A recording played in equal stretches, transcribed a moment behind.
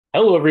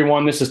Hello,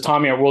 everyone. This is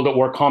Tommy at World at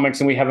War Comics,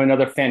 and we have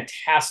another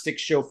fantastic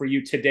show for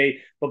you today.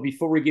 But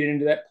before we get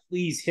into that,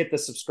 please hit the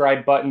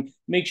subscribe button.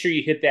 Make sure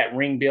you hit that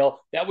ring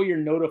bell. That way, you're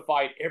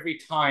notified every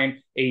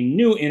time a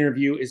new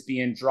interview is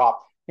being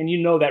dropped. And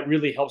you know that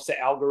really helps the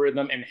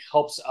algorithm and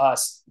helps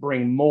us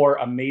bring more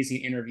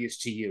amazing interviews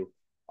to you.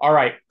 All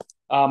right.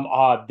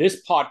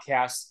 This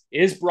podcast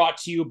is brought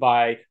to you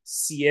by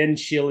Cien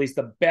Chilies,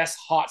 the best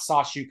hot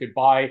sauce you could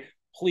buy.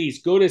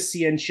 Please go to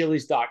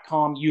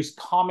cienchilies.com, use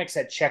comics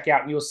at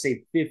checkout, and you'll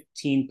save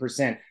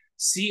 15%.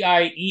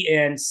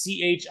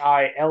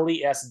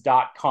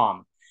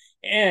 cienchilies.com.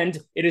 And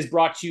it is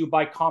brought to you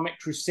by Comic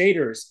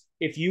Crusaders.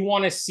 If you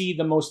want to see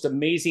the most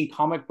amazing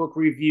comic book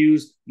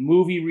reviews,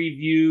 movie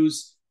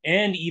reviews,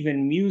 and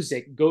even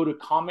music, go to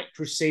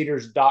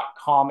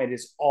comiccrusaders.com. It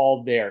is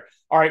all there.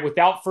 All right,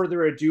 without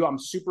further ado, I'm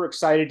super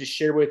excited to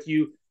share with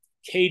you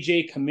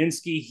KJ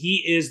Kaminski.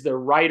 He is the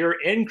writer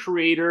and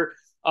creator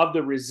of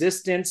the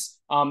Resistance.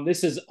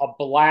 This is a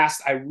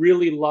blast. I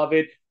really love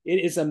it.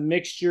 It is a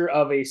mixture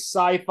of a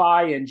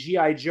sci-fi and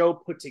G.I. Joe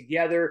put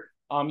together.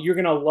 You're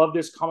going to love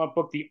this comic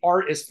book. The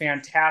art is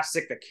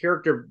fantastic. The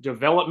character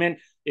development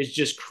is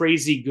just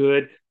crazy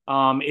good.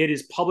 It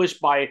is published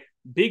by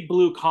Big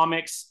Blue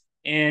Comics,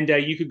 and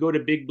you could go to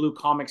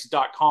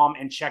bigbluecomics.com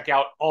and check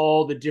out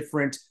all the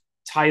different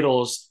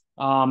titles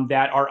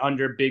that are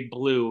under Big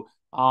Blue.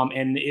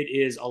 And it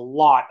is a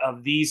lot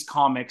of these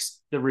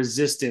comics, The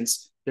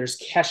Resistance. There's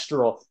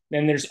Kestrel,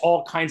 then there's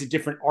all kinds of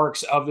different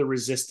arcs of the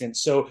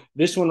Resistance. So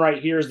this one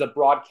right here is the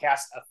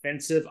Broadcast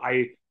Offensive.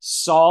 I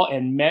saw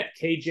and met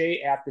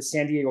KJ at the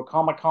San Diego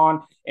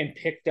Comic-Con and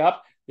picked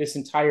up this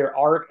entire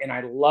arc, and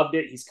I loved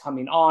it. He's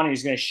coming on, and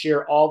he's going to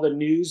share all the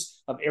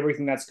news of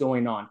everything that's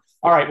going on.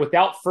 All right,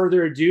 without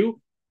further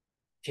ado,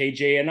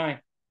 KJ and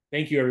I.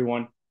 Thank you,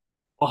 everyone.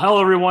 Well,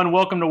 hello, everyone.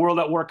 Welcome to World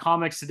at War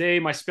Comics. Today,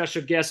 my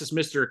special guest is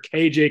Mr.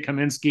 KJ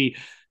Kaminski.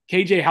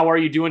 KJ, how are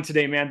you doing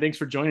today, man? Thanks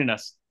for joining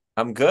us.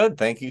 I'm good.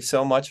 Thank you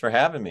so much for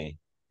having me.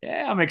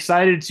 Yeah, I'm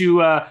excited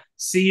to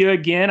see you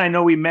again. I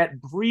know we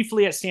met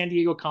briefly at San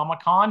Diego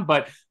Comic-Con,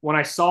 but when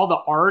I saw the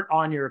art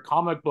on your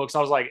comic books, I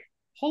was like,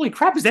 holy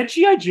crap, is that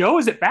G.I. Joe?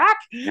 Is it back?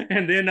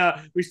 And then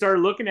we started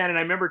looking at it, and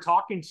I remember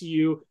talking to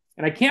you,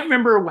 and I can't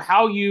remember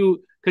how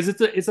you, because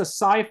it's a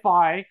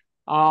sci-fi,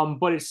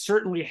 but it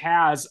certainly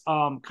has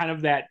kind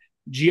of that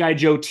G.I.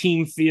 Joe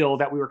team feel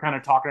that we were kind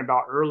of talking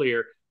about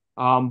earlier.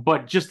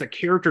 But just the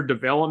character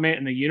development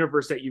and the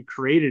universe that you've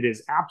created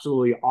is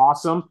absolutely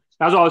awesome.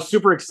 That's why I was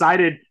super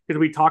excited because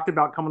we talked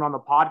about coming on the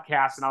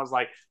podcast, and I was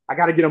like, I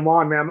got to get him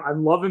on, man.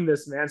 I'm loving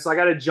this, man. So I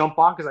got to jump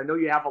on because I know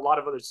you have a lot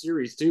of other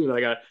series too that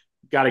I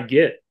got to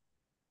get.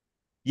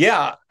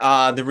 Yeah,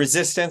 the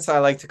Resistance, I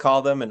like to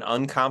call them an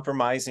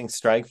uncompromising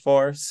strike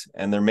force,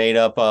 and they're made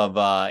up of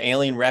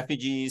alien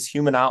refugees,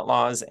 human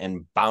outlaws,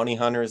 and bounty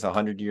hunters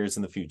 100 years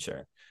in the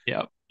future.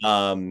 Yep.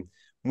 Um,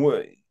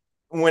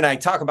 when I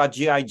talk about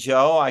G.I.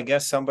 Joe, I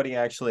guess somebody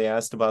actually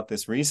asked about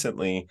this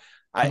recently.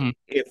 Mhm.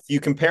 If you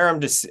compare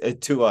them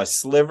to a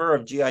sliver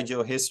of G.I.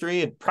 Joe history,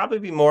 it'd probably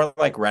be more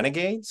like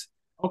Renegades.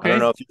 I don't Okay.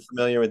 know if you're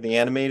familiar with the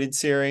animated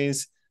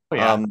series. Oh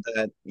yeah.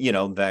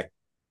 That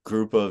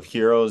group of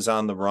heroes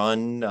on the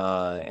run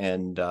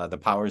and the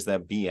powers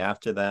that be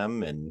after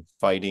them and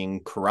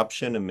fighting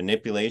corruption and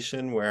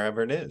manipulation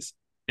wherever it is.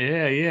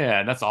 Yeah,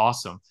 yeah. That's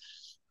awesome.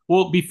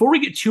 Well, before we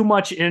get too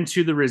much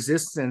into the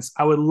Resistance,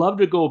 I would love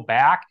to go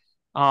back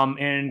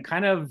and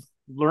kind of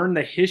learn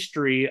the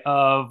history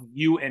of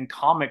you and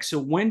comics. So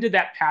when did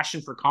that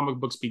passion for comic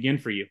books begin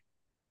for you?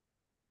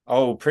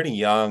 Oh, pretty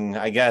young,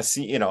 I guess,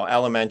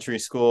 elementary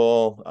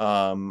school.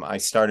 I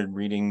started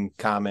reading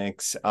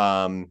comics.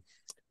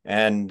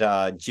 And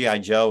G.I.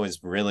 Joe is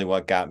really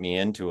what got me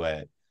into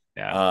it.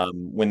 Yeah.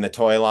 When the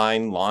toy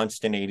line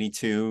launched in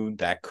 82,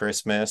 that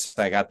Christmas,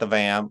 I got the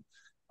Vamp.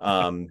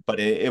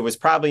 But it was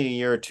probably a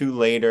year or two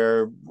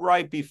later,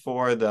 right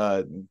before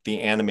the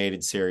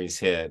animated series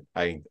hit.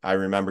 I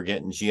remember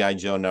getting G.I.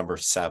 Joe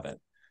 #7.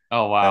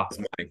 Oh That wow. was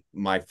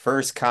my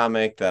first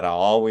comic that I'll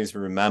always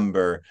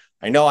remember.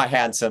 I know I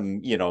had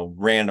some,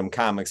 random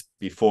comics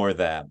before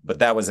that, but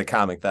that was a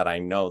comic that I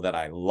know that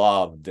I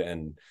loved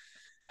and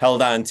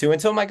held on to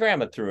until my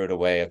grandma threw it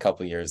away a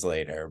couple years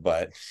later.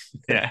 But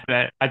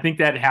Yeah, I think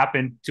that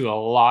happened to a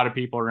lot of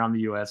people around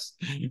the US.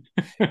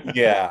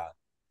 yeah.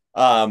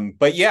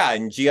 But yeah,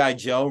 and GI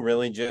Joe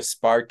really just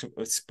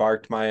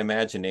sparked my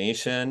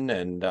imagination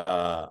and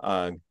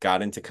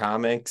got into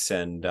comics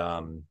and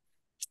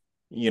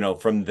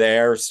from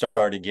there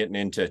started getting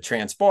into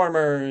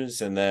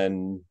Transformers and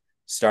then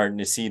starting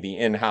to see the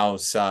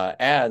in-house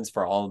ads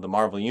for all of the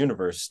Marvel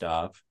Universe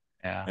stuff.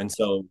 Yeah. And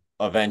so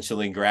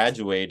eventually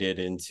graduated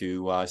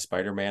into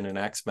Spider-Man and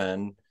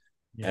X-Men,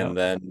 Yep. and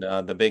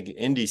then the big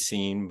indie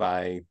scene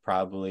by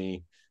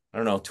probably, I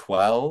don't know,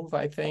 12,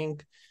 I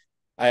think.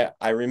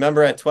 I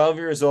remember at 12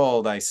 years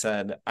old, I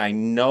said, I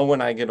know when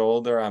I get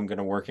older, I'm going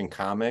to work in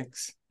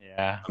comics.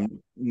 Yeah.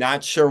 I'm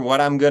not sure what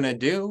I'm going to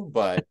do,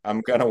 but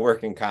I'm going to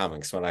work in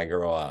comics when I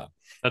grow up.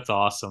 That's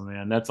awesome,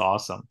 man. That's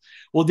awesome.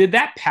 Well, did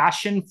that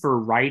passion for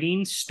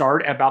writing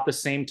start about the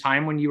same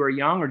time when you were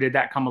young, or did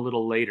that come a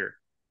little later?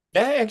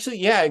 That actually,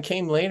 yeah, it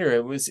came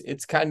later.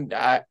 It's kind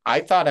of,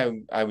 I thought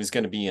I was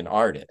going to be an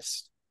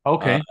artist. Uh,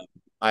 Okay.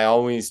 I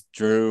always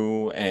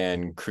drew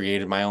and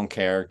created my own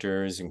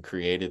characters and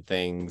created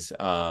things.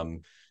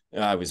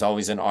 I was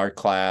always in art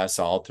class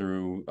all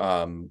through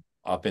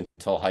up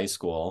until high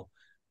school.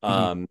 Mhm.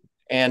 Um,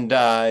 and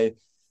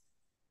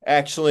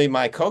actually,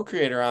 my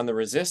co-creator on The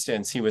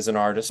Resistance, he was an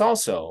artist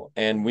also,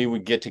 and we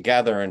would get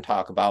together and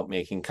talk about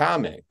making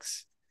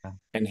comics.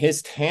 And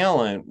his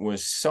talent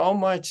was so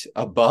much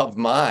above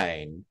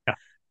mine. Yeah.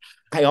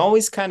 I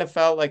always kind of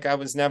felt like I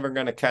was never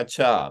going to catch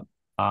up.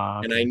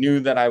 And I Okay. knew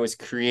that I was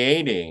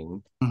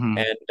creating. Hmm.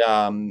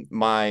 And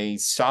my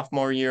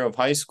sophomore year of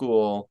high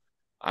school,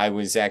 I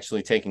was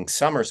actually taking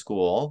summer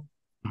school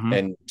Hmm.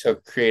 and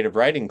took creative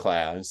writing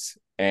class.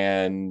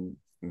 And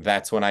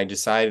that's when I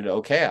decided,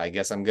 okay, I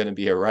guess I'm going to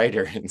be a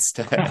writer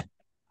instead.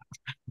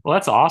 Well,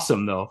 that's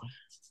awesome though.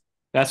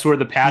 That's where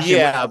the passion was.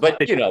 Yeah, but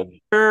The teacher,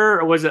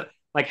 or was it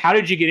like how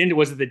did you get into?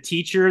 Was it the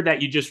teacher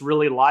that you just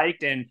really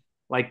liked and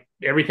like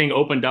everything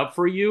opened up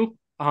for you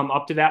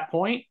up to that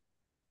point?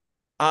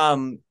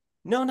 Um,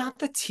 no, not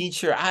the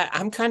teacher.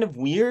 I'm kind of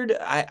weird.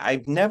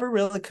 I've never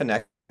really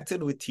connected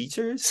with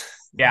teachers.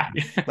 Yeah.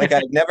 Like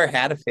I've never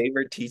had a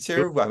favorite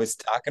teacher. I was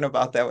talking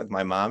about that with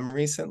my mom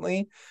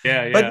recently.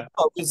 Yeah, But yeah.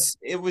 no,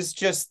 it was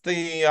just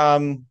the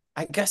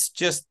I guess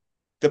just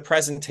the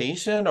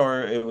presentation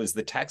or it was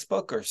the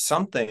textbook or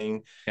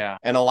something Yeah.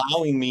 and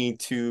allowing me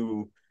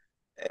to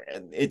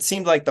it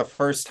seemed like the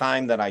first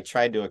time that I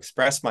tried to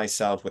express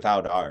myself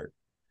without art.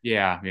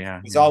 Yeah,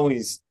 yeah, He's yeah.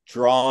 always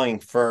drawing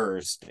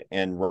first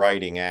and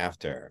writing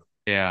after.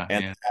 Yeah,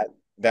 And yeah.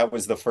 that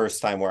was the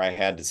first time where I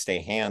had to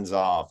stay hands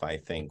off, I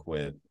think,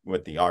 with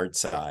the art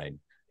side.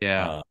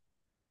 Yeah. Uh,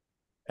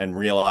 and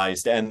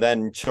realized, and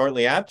then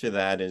shortly after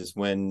that is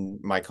when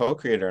my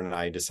co-creator and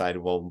I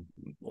decided, well,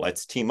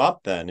 let's team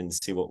up then and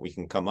see what we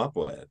can come up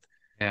with,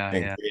 Yeah,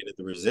 and yeah. created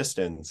the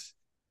Resistance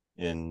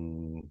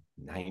in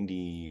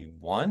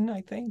 91,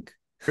 I think.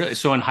 Really?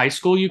 So in high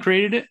school you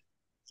created it?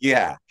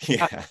 Yeah,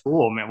 That's yeah.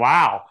 cool, man.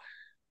 Wow.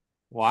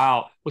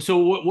 Wow. Well,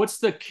 so what's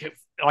the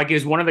like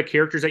is one of the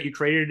characters that you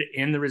created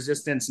in the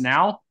Resistance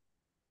now?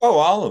 Oh,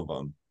 all of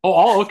them.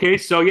 Oh, okay.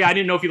 So yeah, I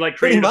didn't know if you like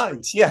Pretty created.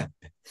 much, yeah.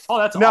 Oh,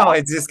 that's No, awesome.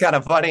 it's just kind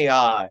of funny.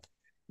 Yeah,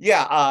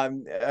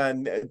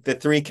 and the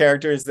three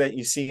characters that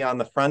you see on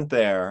the front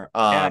there,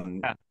 Yeah,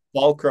 yeah,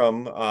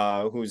 Fulcrum,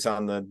 who's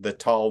on the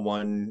tall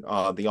one,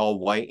 the all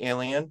white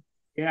alien.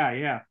 yeah,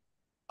 yeah.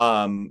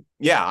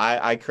 Yeah,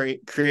 I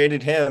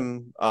created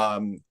him.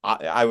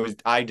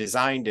 I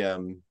designed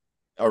him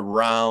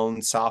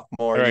around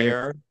sophomore Right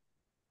here.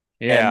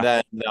 year, and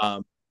Yeah.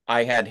 then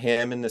I had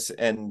him in this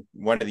and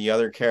one of the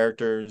other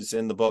characters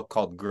in the book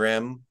called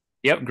Grim.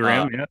 Yep. Uh,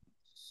 Grim. Yeah.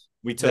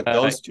 we The took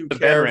those two the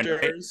veteran, right?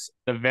 characters,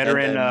 The and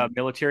veteran then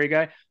military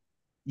guy.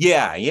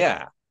 yeah,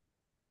 yeah.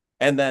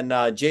 And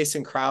then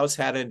Jason Krause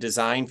had a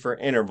design for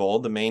Interval,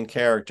 the main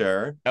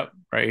character. Yep.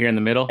 Right here in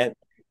the middle. And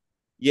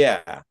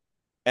yeah.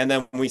 And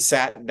then we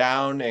sat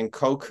down and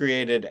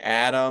co-created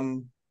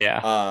Adam,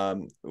 Yeah.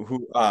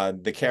 who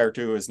the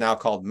character who is now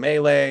called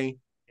Melee,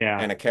 Yeah.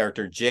 and a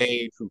character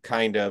Jade, who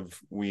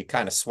we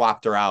kind of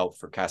swapped her out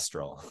for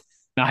Kestrel.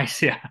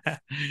 Nice. Yeah.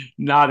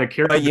 Nah,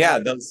 But yeah,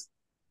 those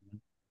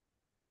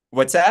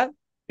what's that?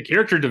 the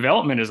character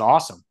development is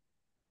awesome.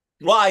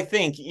 Well, I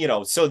think,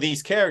 so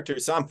these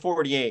characters, so I'm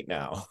 48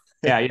 now.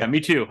 Yeah. Yeah. Me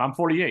too. I'm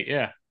 48.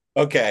 Yeah.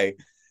 Okay.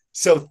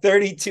 So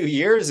 32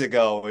 years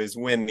ago is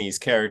when these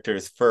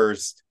characters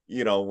first,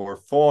 were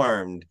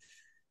formed.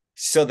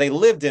 So they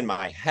lived in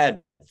my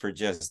head for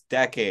just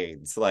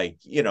decades. Like,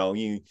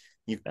 you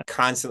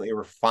constantly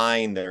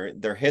refine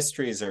their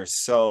histories are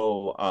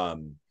so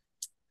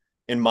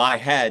in my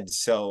head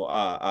so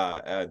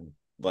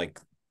like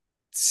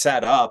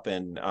set up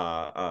and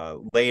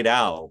laid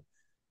out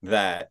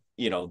that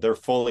they're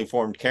fully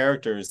formed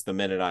characters the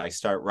minute I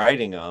start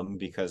writing them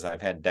because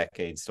I've had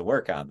decades to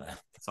work on them.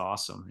 That's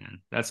awesome, man.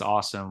 That's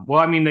awesome. Well,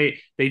 I mean,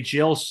 they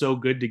gel so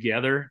good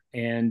together,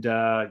 and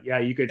yeah,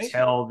 you could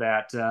tell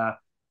that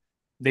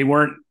they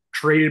weren't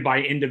created by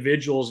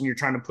individuals, and you're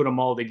trying to put them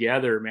all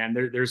together, man.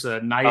 There's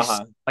a nice,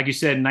 Uh-huh. like you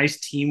said, nice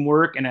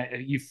teamwork, and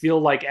you feel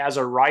like as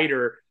a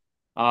writer,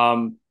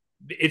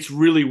 it's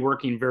really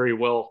working very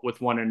well with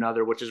one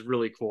another, which is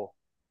really cool.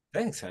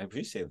 Thanks, I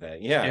appreciate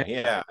that. Yeah, Yeah,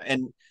 yeah,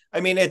 and I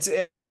mean it's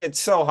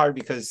so hard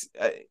because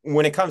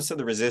when it comes to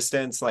the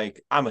Resistance,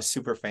 like I'm a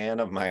super fan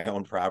of my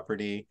own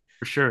property.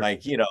 for sure.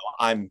 Like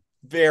I'm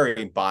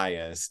very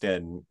biased,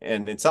 and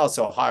it's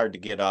also hard to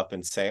get up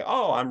and say,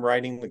 "Oh, I'm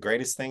writing the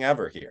greatest thing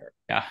ever here."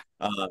 Yeah,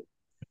 Uh,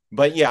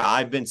 but yeah,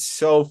 I've been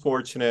so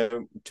fortunate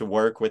to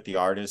work with the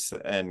artists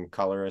and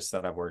colorists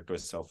that I've worked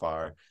with so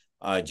far.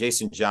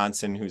 Jason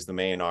Johnson, who's the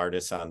main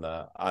artist on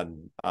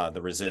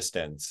the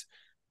Resistance.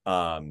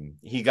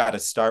 He got a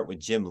start with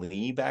Jim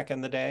Lee back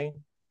in the day.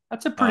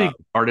 that's a Uh, pretty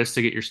good artist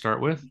to get your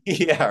start with.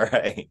 yeah,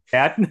 right.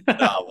 Yeah,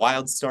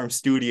 Wildstorm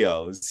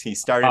Studios. He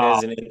started uh,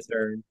 as an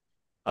intern,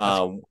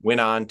 that's went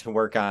on to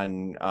work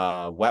on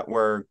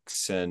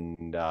Wetworks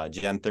and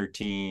Gen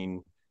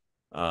 13.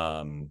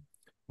 Um,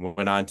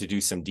 went on to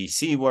do some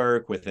DC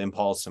work with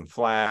Impulse and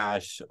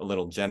Flash, a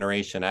little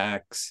Generation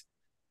X,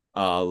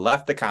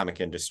 left the comic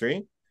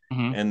industry.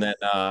 Mm-hmm. And then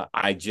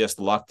I just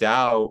lucked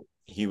out.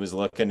 He was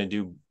looking to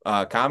do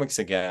comics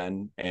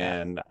again,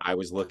 and I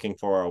was looking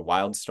for a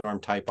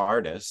Wildstorm type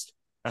artist.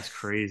 That's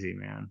crazy,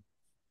 man.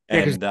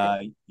 Yeah, because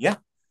And yeah,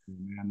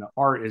 man, the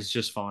art is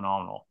just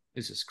phenomenal.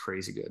 It's just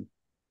crazy good.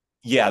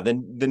 yeah, the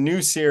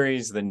new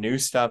series, the new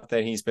stuff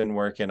that he's been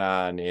working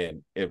on, it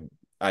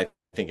I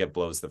think it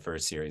blows the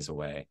first series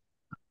away.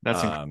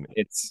 That's incredible.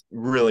 It's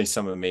really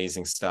some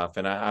amazing stuff,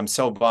 and I'm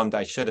so bummed.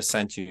 I should have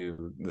sent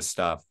you the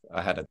stuff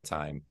ahead of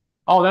time.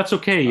 Oh, that's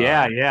okay.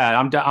 Yeah, Uh, yeah.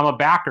 I'm a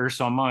backer,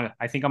 so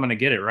I think I'm gonna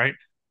get it, right?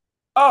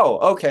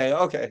 oh, okay,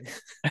 okay.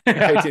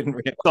 I didn't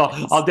So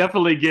realize. I'll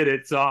definitely get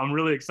it. So I'm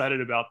really excited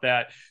about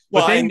that. But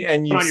Well, then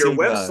and you've on your seen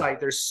the website,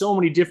 there's so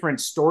many different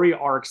story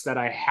arcs that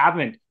I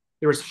haven't.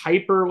 There was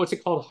what's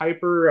it called?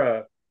 hyper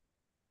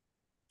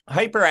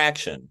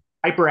action.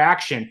 Hyper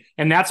action.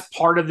 And that's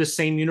part of the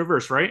same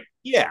universe, right?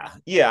 Yeah,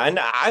 yeah, and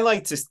I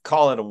like to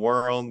call it a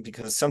world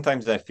because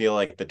sometimes I feel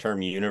like the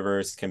term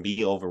universe can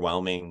be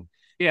overwhelming,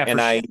 Yeah, for and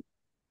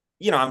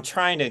sure. I'm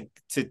trying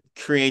to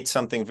create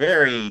something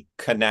very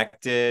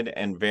connected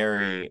and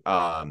very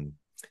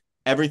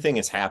everything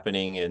is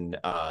happening in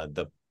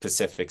the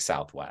Pacific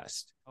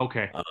Southwest.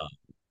 Okay. Uh,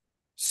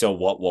 so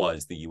what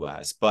was the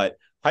US? But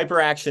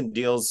Hyperaction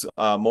deals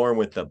more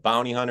with the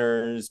bounty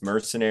hunters,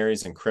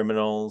 mercenaries, and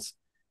criminals,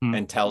 Hmm.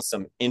 and tells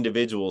some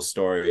individual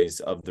stories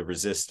of the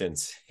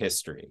resistance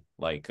history.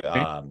 Like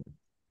Okay.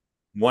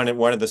 one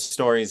of the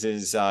stories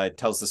is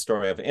tells the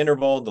story of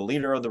Interval, the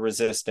leader of the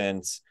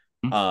resistance,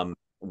 Hmm.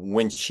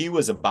 when she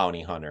was a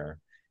bounty hunter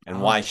and Oh,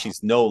 why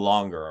she's no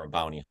longer a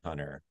bounty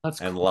hunter, that's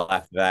and cool.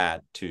 left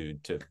that to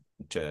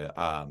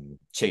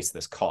chase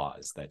this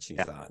cause that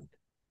Yeah. she's on.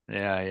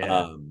 Yeah, yeah.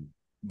 Um,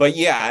 but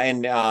yeah,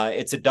 and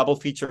it's a double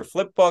feature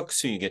flip book,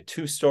 so you get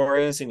two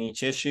stories in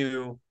each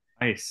issue,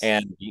 Nice.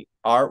 and the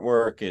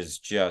artwork is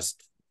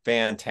just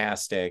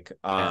fantastic.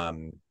 Yeah.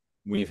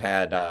 We've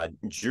had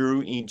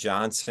Drew E.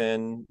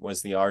 Johnson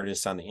was the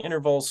artist on the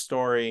Interval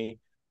story.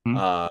 Hmm.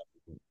 Uh,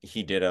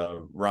 he did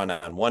a run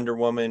on Wonder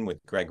Woman with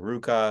Greg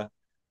Rucka.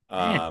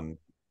 Man. Um,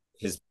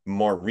 his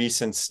more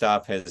recent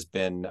stuff has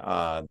been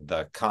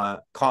the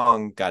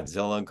Kong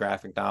Godzilla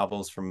graphic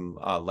novels from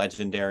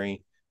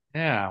Legendary.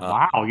 Yeah.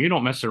 Uh, Wow. You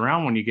don't mess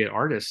around when you get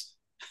artists.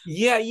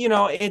 yeah,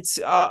 it's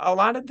a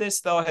lot of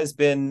this though has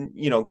been,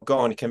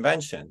 going to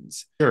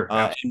conventions Sure.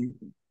 and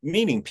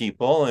meeting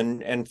people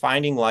and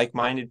finding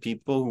like-minded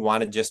people who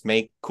want to just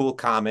make cool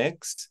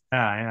comics.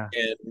 Yeah,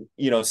 yeah.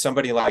 And,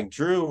 somebody like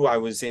Drew, I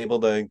was able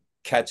to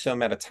catch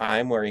him at a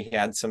time where he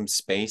had some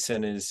space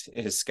in his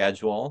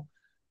schedule.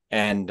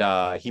 And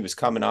he was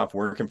coming off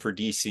working for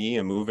DC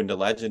and moving to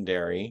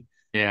Legendary.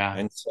 Yeah.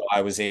 And so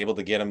I was able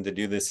to get him to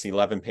do this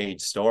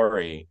 11-page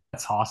story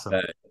That's awesome.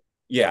 that,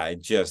 yeah,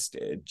 it just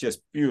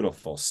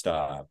beautiful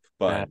stuff.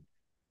 Yeah.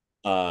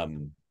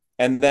 But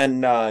and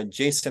then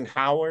Jason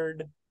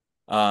Howard,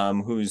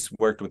 who's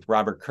worked with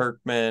Robert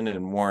Kirkman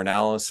and Warren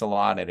Ellis a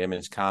lot at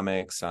Image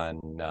Comics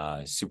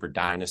on Super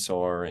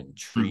Dinosaur and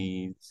Hmm.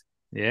 Trees.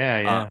 Yeah,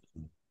 Um,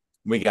 yeah.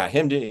 we got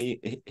him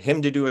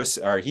to do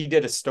or he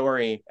did a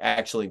story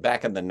actually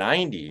back in the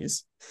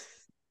 90s,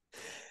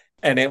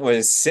 and it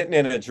was sitting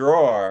in a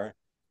drawer.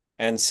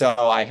 And so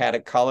I had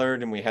it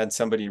colored, and we had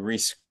somebody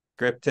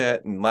rescript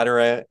it and letter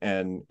it,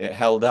 and it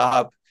held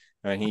up.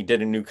 And he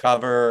did a new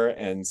cover,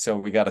 and so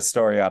we got a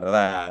story out of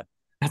that.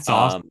 That's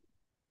awesome. Um,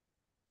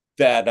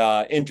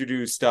 that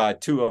introduced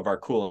two of our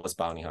coolest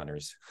bounty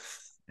hunters.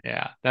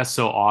 Yeah. That's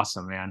so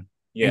awesome, man.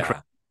 Yeah.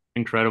 Incredible.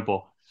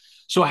 Incredible.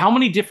 So how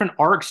many different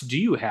arcs do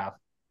you have?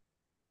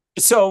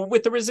 So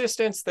with the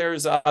Resistance,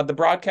 there's the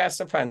Broadcast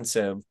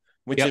Offensive,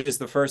 which Yep. is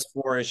the first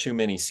 4-issue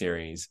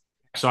miniseries.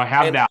 So I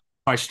have And that.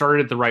 I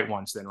started at the right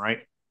ones then, right?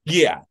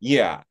 yeah,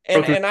 yeah.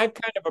 And Okay. and I've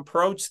kind of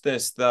approached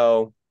this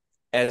though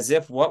as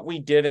if what we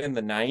did in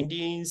the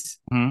 90s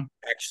Hmm.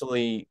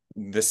 actually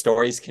the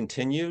stories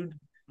continued.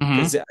 Hmm.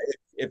 Because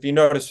if you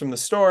notice from the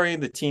story,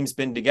 the team's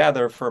been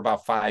together for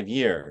about 5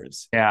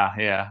 years. Yeah,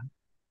 yeah.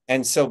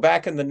 And so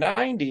back in the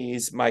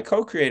 90s, my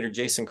co-creator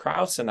Jason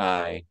Krause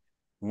and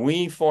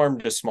we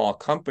formed a small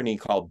company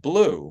called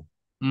Blue,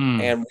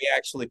 Mm. and we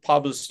actually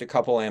published a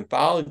couple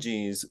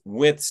anthologies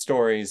with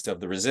stories of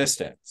the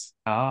Resistance.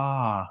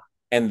 Ah.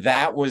 And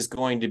that was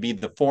going to be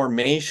the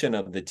formation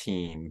of the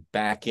team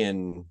back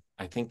in,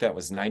 I think that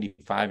was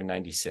 95 and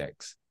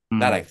 96.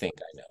 That Mm. I think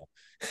I know.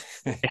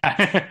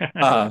 Yeah.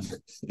 um,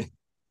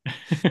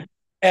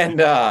 and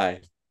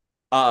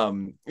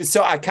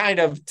so I kind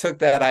of took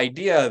that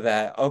idea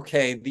that,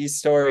 okay, these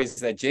stories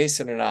that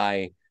Jason and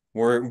I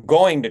were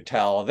going to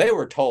tell, they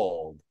were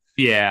told.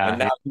 And Yeah.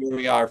 now here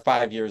we are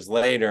 5 years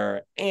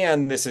later,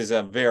 and this is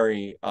a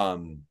very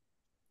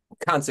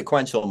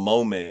consequential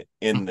moment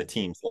in the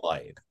team's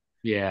life.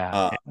 Yeah.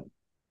 Uh,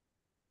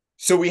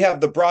 so we have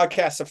the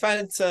Broadcast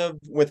Offensive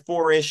with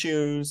 4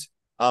 issues.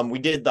 We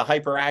did the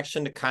Hyper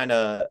Action to kind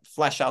of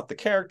flesh out the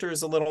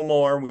characters a little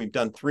more. We've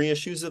done 3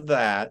 issues of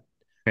that.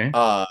 Okay.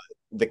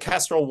 The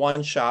Kestrel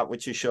one shot,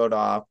 which you showed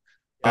off,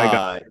 Yeah, I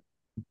got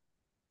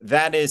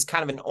That is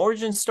kind of an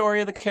origin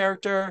story of the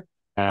character.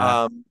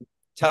 Um,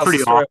 tells the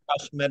pretty story awesome. of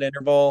how she met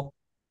Interval.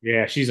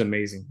 Yeah, she's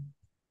amazing.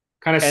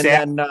 Kind of And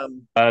sad.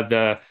 then,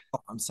 The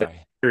I'm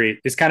sorry. period.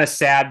 It's kind of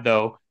sad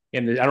though.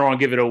 And I don't want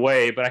to give it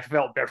away, but I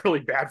felt really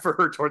bad for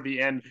her toward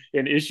the end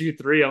in issue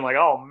 3. I'm like,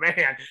 oh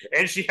man,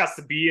 and she has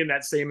to be in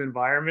that same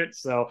environment.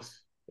 So,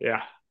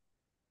 yeah,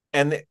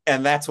 And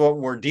that's what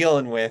we're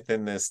dealing with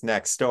in this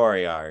next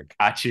story arc.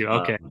 got you.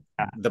 Okay,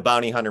 The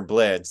Bounty Hunter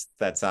Blitz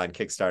that's on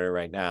Kickstarter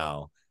right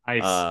now.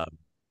 nice. Um,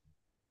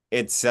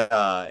 it's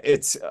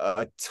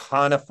a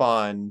ton of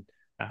fun.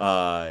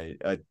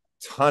 A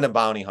ton of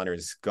bounty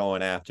hunters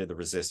going after the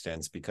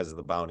resistance because of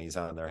the bounties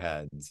on their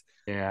heads.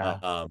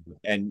 Yeah,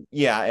 And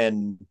yeah,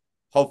 and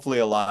hopefully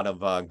a lot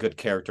of good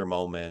character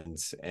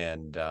moments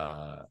and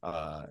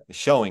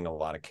showing a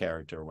lot of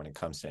character when it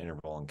comes to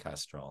Interval and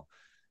Kestrel.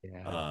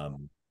 yeah.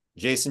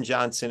 Jason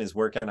Johnson is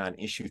working on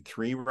issue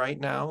 3 right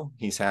now.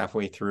 He's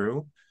halfway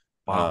through.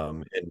 Wow.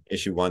 And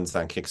issue 1's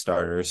on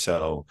Kickstarter,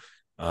 so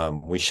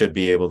we should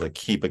be able to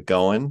keep it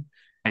going.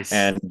 Nice.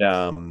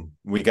 And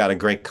we got a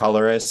great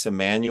colorist,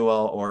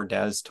 Emmanuel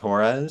Ordez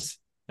Torres,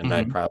 and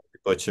I probably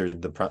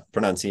butchered the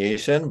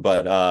pronunciation,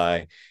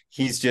 but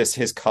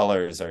his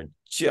colors are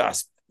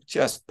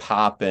just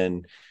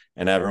popping,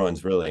 and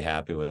everyone's really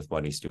happy with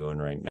what he's doing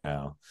right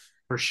now.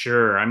 For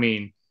sure. I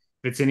mean,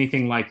 if it's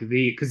anything like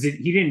because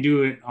he didn't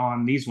do it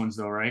on these ones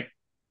though, right?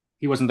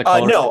 He wasn't the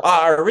color. No,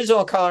 our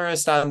original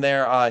colorist on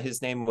there,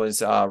 his name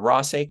was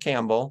Ross A.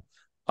 Campbell.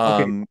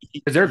 Okay,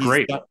 because they're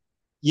great.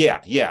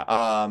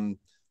 Yeah.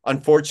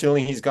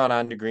 Unfortunately, he's gone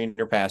on to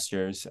greener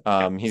pastures.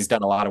 He's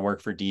done a lot of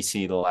work for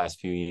DC the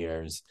last few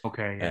years.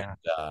 Okay,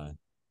 yeah.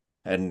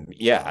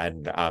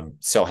 And I'm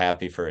so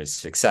happy for his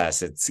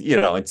success. It's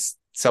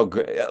so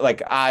good.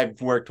 Like,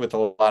 I've worked with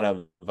a lot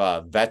of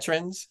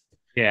veterans,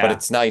 Yeah. but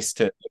it's nice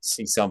to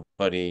see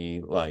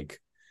somebody like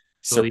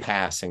Really,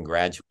 surpass and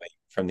graduate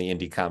from the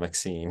indie comic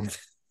scene.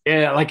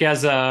 yeah, like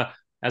as a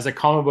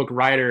comic book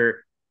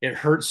writer, it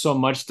hurts so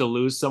much to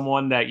lose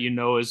someone that you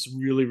know is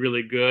really,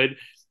 really good,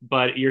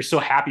 but you're so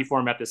happy for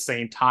him at the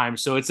same time.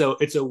 So it's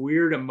a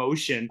weird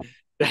emotion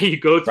that you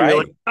go through. You're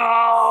Right.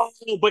 like,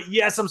 no, but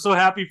yes, I'm so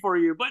happy for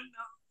you, but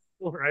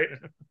no, right?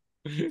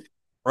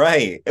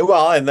 Right.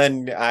 Well, and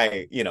then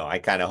I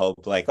kind of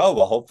hope like, oh,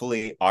 well,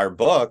 hopefully our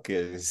book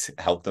is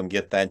help them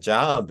get that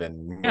job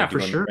and we're Yeah, for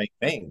doing the sure. right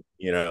thing.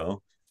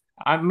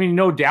 I mean,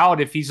 no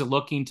doubt if he's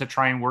looking to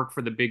try and work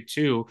for the big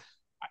two,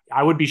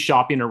 I would be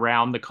shopping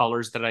around the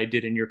colors that I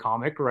did in your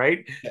comic,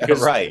 right?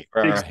 Because Right.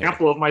 the Right.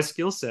 example of my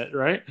skill set,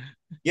 right?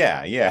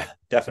 Yeah,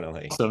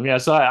 definitely. So yeah,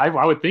 so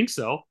I would think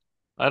so.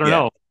 I don't Yeah.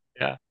 know.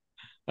 Yeah,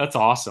 that's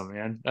awesome,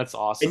 man. That's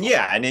And awesome.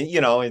 yeah, and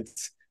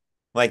it's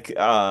like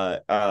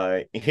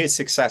his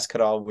success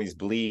could always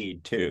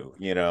bleed too.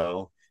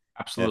 If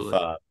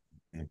Absolutely.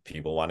 if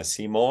people want to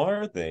see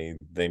more, they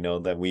know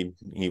that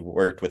he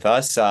worked with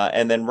us.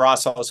 And then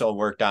Ross also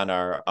worked on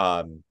our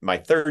my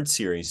third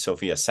series,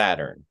 Sophia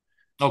Saturn.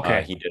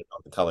 Okay. He did all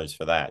the colors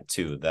for that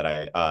too.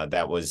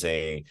 That was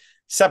a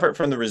separate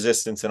from the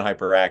Resistance and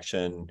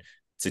Hyperaction.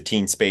 It's a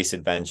teen space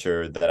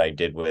adventure that I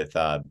did with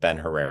Ben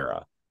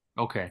Herrera,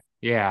 Okay.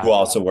 who Yeah.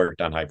 also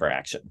worked on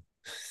Hyperaction.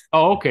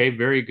 Oh, okay.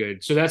 Very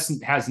good. So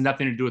that's has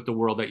nothing to do with the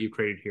world that you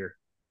created here.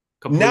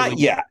 Not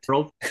Completely yet.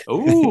 world.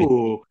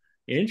 Oh, Well,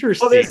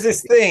 interesting. there's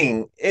this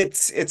thing.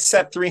 It's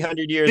set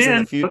 300 years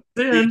in the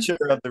Then.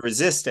 future of the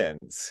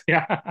Resistance.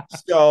 Yeah.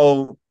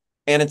 So,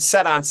 and it's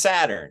set on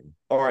Saturn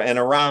and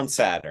around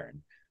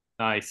Saturn.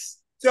 Nice.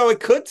 So it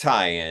could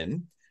tie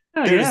in.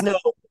 Oh, yeah. There's no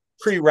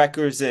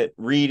prerequisite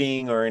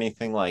reading or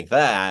anything like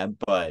that,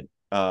 but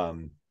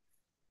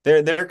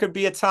there could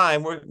be a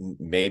time where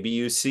maybe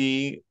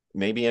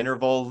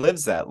Interval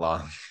lives that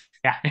long.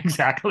 Yeah,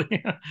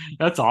 exactly.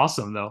 That's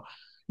awesome though.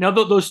 Now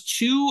those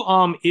two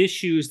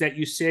issues that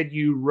you said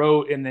you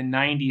wrote in the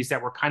 90s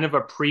that were kind of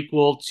a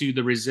prequel to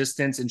the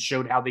Resistance and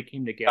showed how they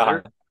came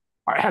together.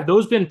 Have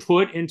those been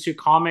put into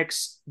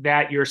comics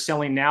that you're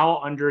selling now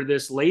under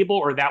this label,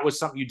 or that was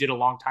something you did a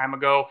long time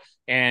ago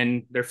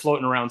and they're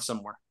floating around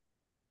somewhere?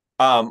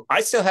 I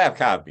still have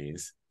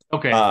copies.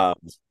 Okay. Um,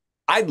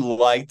 I'd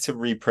like to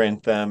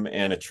reprint them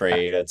in a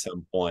trade at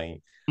some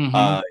point. Mm-hmm.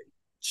 Uh,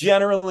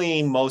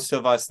 Generally, most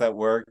of us that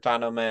worked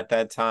on them at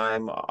that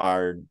time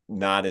are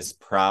not as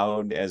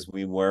proud as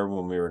we were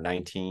when we were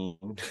 19.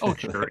 Oh,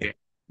 sure. Yeah. I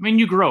mean,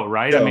 you grow,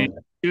 right? I mean,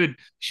 So, you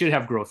should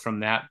have growth from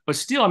that. But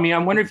still, I mean, I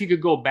wonder if you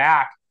could go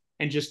back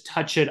and just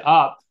touch it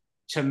up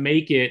to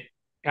make it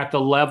at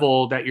the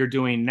level that you're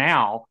doing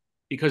now,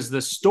 because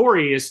the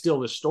story is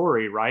still the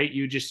story, right?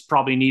 You just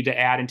probably need to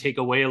add and take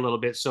away a little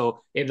bit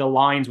so it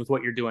aligns with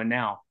what you're doing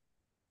now.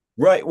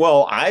 right.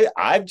 Well,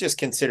 I've just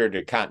considered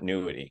it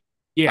continuity.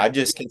 Yeah. I've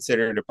just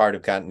considered it a part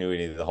of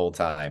continuity the whole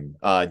time.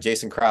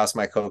 Jason Krause,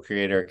 my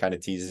co-creator, kind of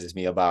teases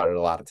me about it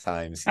a lot of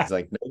times. He's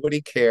like, nobody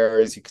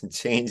cares. You can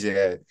change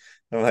it.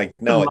 I'm like,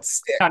 no, it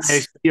Kind of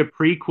sticks. see a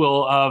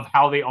prequel of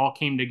how they all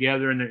came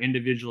together in their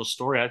individual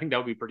story. I think that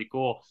would be pretty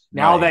cool.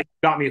 Now that Right.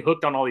 you got me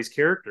hooked on all these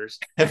characters,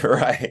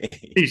 Right.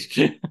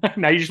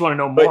 now you just want to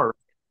know But more.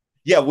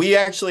 Yeah, we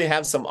actually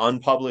have some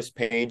unpublished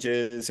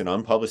pages, an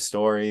unpublished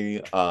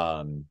story.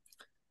 Uh,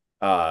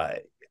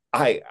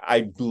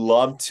 I'd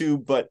love to,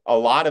 but a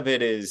lot of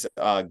it is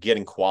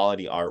getting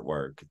quality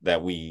artwork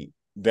that we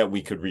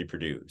could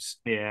reproduce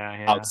Yeah,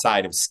 yeah.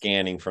 outside of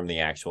scanning from the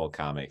actual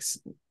comics.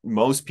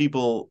 Most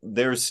people,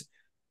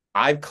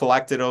 I've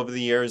collected over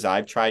the years.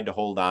 I've tried to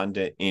hold on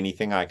to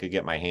anything I could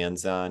get my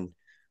hands on,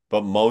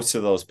 but most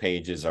of those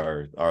pages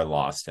are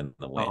lost in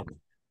the Oh, wind.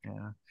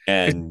 yeah. If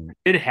And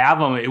you did have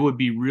them, it would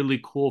be really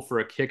cool for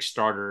a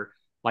Kickstarter.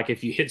 Like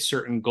if you hit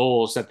certain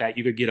goals, that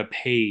you could get a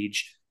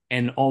page,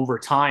 and over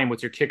time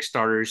with your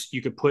Kickstarters,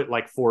 you could put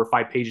like 4 or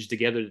 5 pages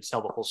together to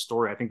tell the whole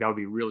story. I think that would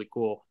be really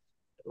cool,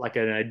 like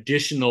an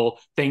additional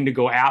thing to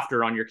go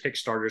after on your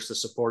Kickstarters to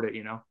support it.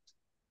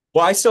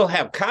 well, I still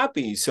have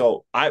copies,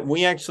 so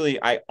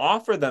I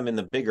offer them in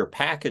the bigger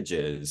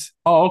packages.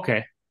 Oh,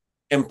 okay.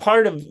 And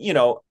part of,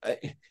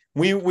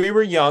 we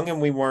were young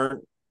and we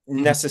weren't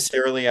Mhm.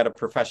 necessarily at a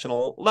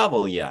professional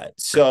level yet.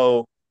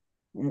 So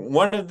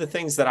one of the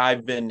things that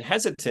I've been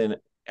hesitant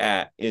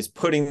at is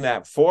putting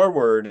that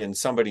forward and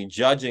somebody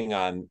judging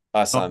on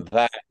us Oh, on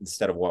that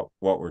instead of what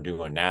we're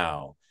doing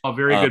now. oh,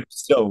 very good.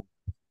 So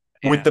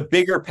with Yeah. the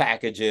bigger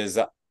packages,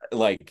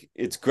 like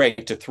it's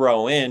great to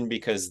throw in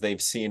because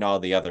they've seen all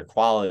the other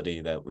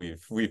quality that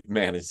we've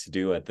managed to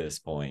do at this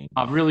point.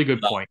 A really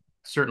good point.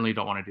 Certainly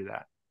don't want to do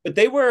that. But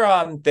they were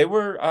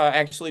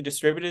actually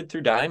distributed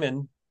through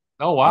Diamond.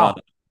 Oh, Uh, wow.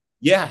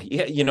 yeah,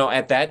 yeah,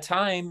 at that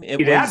time it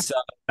See that was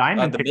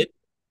diamond the pick. mid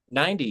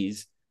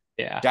 90s.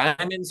 Yeah.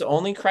 Diamond's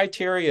only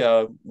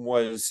criteria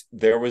was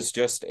there was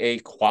just a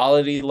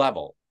quality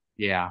level.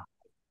 Yeah.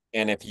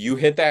 And if you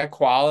hit that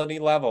quality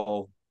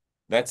level,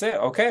 that's it.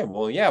 Okay,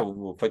 well, yeah,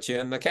 we'll put you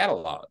in the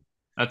catalog.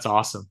 That's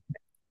awesome.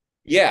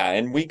 Yeah,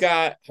 and we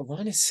got, I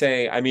want to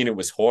say, I mean, it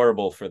was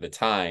horrible for the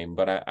time,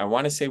 but I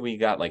want to say we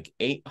got like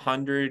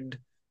 800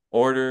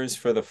 orders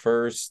for the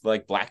first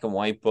like black and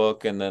white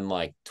book and then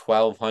like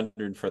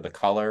 1,200 for the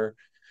color.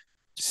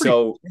 It's pretty.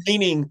 So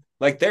meaning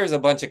like there's a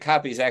bunch of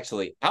copies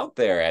actually out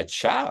there at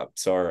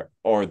shops or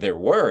there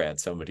were at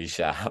somebody's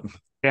shop.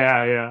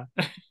 Yeah,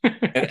 yeah.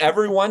 And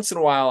every once in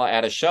a while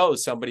at a show,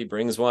 somebody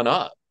brings one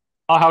up.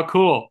 Oh, how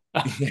cool.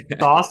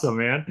 That's awesome,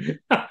 man.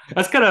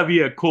 That's gotta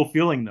be a cool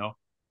feeling though.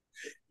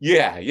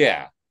 Yeah,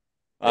 yeah.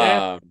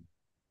 Yeah. Um,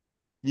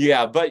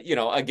 yeah, but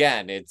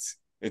again, it's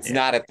Yeah.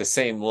 not at the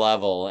same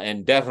level,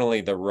 and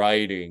definitely the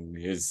writing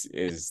is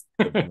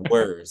the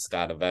worst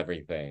out of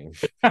everything.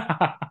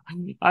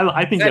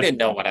 I think I that's didn't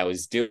know what I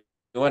was doing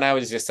when I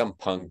was just some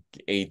punk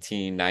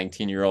 18,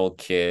 19-year-old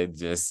kid,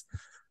 just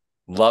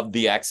loved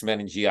the X-Men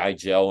and G.I.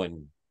 Joe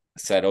and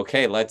said,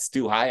 okay, let's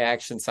do high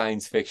action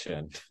science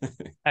fiction.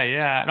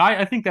 yeah. And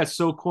I think that's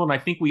so cool. And I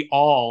think we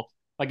all,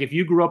 like, if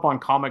you grew up on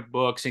comic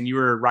books and you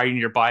were riding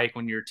your bike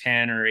when you're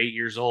 10 or 8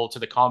 years old to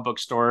the comic book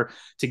store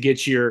to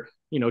get your,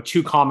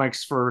 two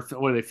comics for,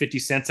 what are they, 50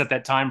 cents at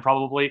that time,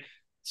 probably.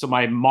 So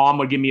my mom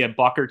would give me a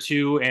buck or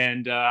two,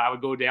 and I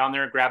would go down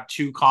there and grab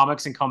two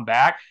comics and come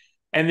back.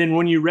 And then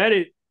when you read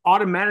it,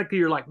 automatically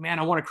you're like, man,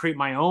 I want to create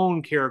my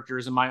own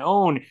characters and my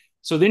own.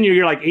 So then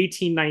you're like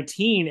 18,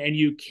 19, and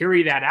you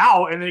carry that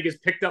out, and then it gets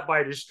picked up by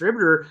a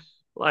distributor.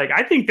 Like,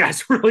 I think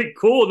that's really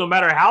cool, no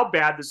matter how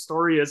bad the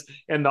story is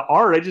and the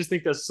art. I just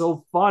think that's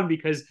so fun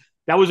because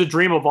that was a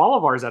dream of all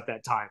of ours at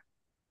that time.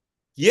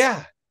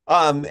 Yeah.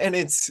 And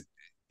it's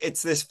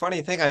this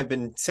funny thing I've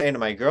been saying to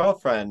my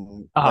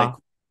girlfriend, like Uh-huh.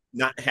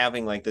 not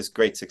having like this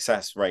great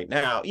success right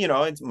now.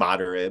 It's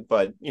moderate,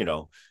 but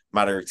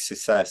moderate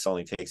success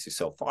only takes you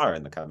so far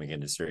in the comic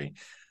industry.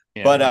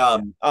 Yeah, But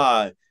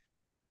yeah.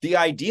 the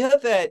idea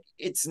that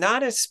it's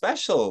not as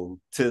special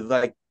to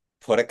like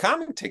put a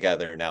comic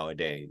together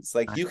nowadays.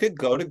 Like you could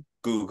go to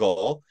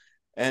Google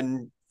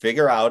and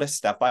figure out a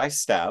step by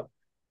step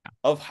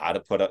of how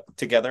to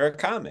together a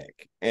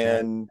comic. Yeah.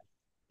 And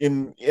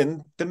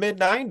in the mid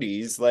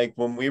 90s, like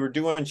when we were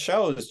doing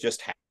shows,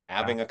 just Yeah.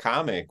 having a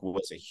comic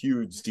was a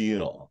huge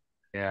deal.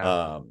 Yeah.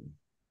 Um,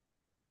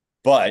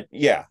 but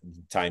yeah,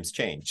 times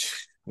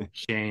change.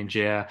 Change.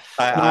 Yeah.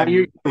 I, No,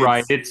 you're I'm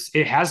right. it's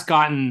It has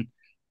gotten,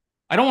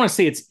 I don't want to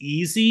say it's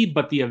easy,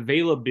 but the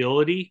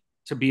availability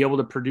to be able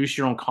to produce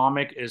your own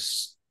comic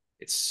it's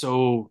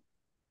so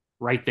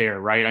right there,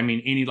 right? I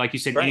mean, like you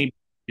said, right. any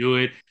do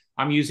it.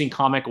 I'm using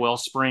Comic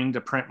Wellspring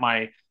to print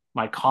my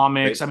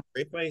comics. Great, I mean,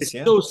 great place. it's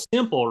Yeah. so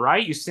simple,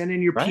 right? You send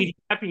in your Right.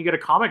 PDF and you get a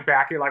comic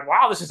back. You're like,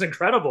 wow, this is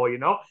incredible.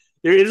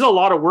 There is a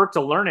lot of work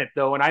to learn it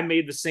though, and I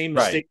made the same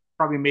Right. mistake you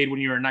probably made when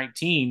you were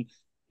 19,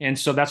 and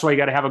so that's why you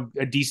got to have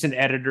a decent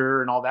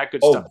editor and all that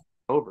good stuff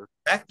Oh, over.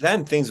 back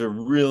then things were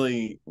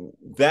really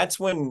that's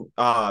when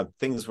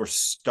things were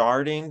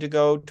starting to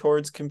go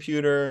towards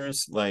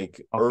computers,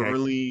 like Okay.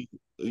 early,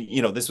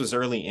 this was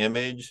early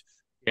image.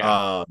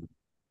 Yeah. Um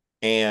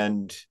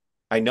and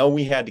I know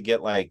we had to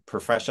get like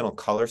professional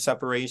color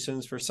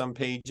separations for some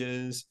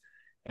pages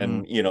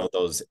Mm, and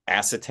those yeah.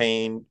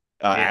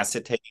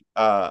 acetate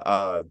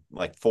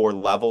like 4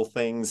 level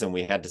things, and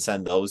we had to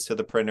send those to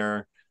the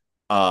printer.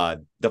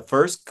 The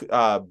first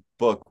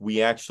book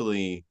we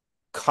actually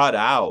cut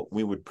out,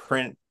 we would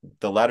print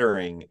the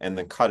lettering and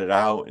then cut it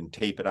out and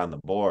tape it on the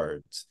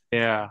boards.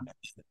 Yeah.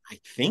 I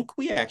think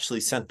we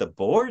actually sent the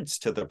boards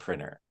to the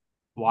printer.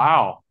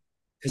 Wow.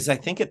 Because I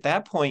think at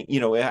that point,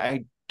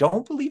 I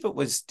don't believe it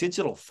was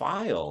digital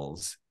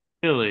files.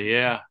 Really?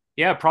 Yeah.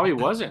 Yeah, it probably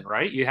wasn't,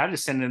 right? You had to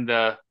send in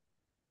the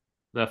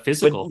But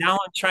physical. now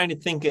I'm trying to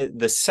think of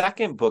the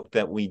second book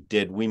that we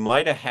did, we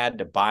might have had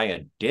to buy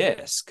a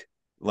disc,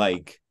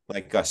 like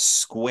a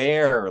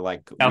square,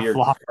 like Yeah, weird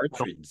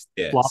cartridge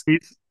disc.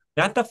 floppies.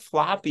 Not the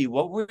floppy.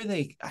 What were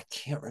they? I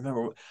can't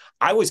remember.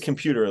 I was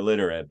computer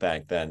illiterate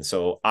back then,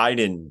 so I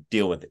didn't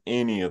deal with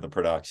any of the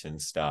production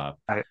stuff.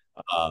 Right.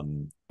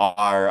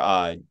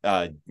 Our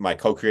my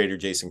co-creator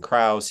Jason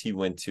Krause, he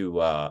went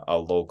to a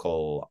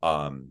local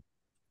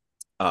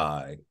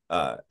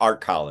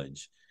art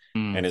college,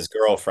 and his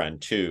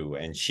girlfriend too,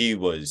 and she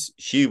was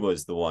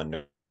the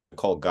one,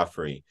 Nicole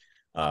Guffrey,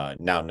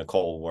 now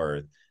Nicole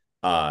Worth.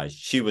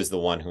 She was the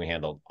one who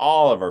handled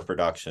all of our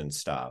production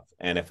stuff.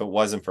 And if it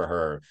wasn't for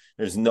her,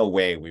 there's no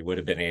way we would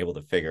have been able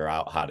to figure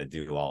out how to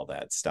do all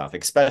that stuff,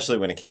 especially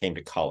when it came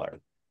to color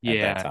at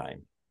that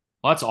time.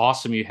 Well, that's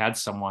awesome. You had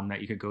someone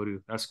that you could go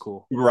to. That's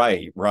cool.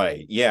 Right.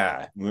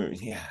 Yeah.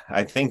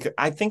 I think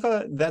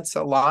that's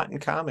a lot in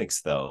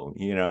comics, though.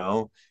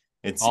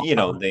 It's,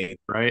 Awesome. they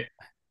Right.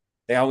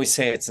 always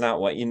say it's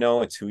not what you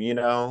know, it's who you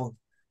know.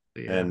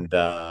 Yeah. And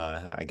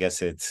I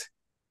guess it's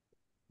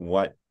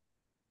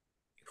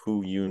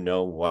who you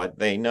know what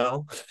they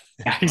know.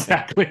 Yeah,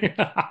 exactly.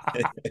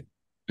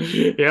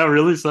 Yeah,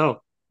 really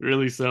so.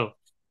 Really so.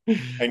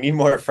 I need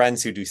more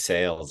friends who do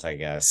sales, I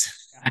guess.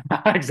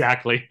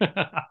 Exactly.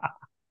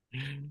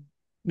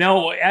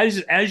 Now,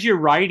 as you're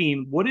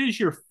writing, what is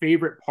your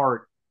favorite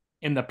part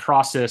in the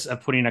process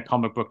of putting a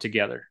comic book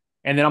together?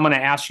 And then I'm going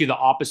to ask you the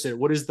opposite.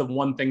 What is the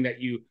one thing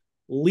that you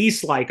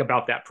least like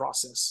about that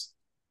process?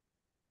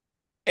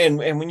 And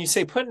when you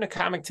say putting a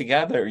comic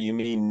together, you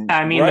mean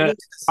I mean, writing?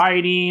 the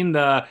writing,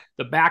 the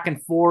back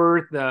and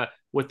forth, the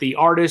with the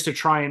artist to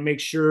try and make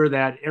sure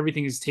that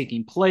everything is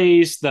taking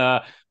place,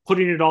 the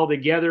putting it all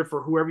together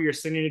for whoever you're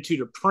sending it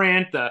to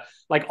print, the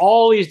like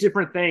all these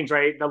different things,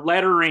 right? The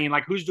lettering,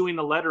 like who's doing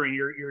the lettering?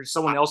 You're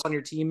someone else on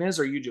your team is,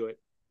 or you do it?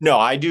 No,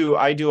 I do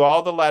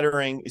all the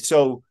lettering.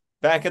 So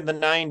back in the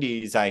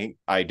 90s,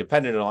 I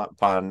depended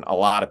upon a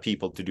lot of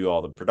people to do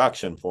all the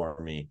production for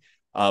me.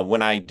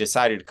 When I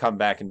decided to come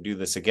back and do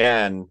this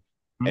again,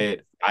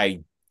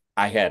 Mm-hmm.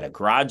 I had a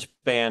garage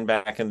band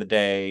back in the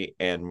day,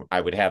 and I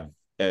would have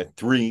a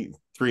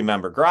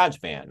three-member garage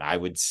band. I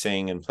would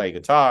sing and play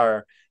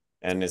guitar,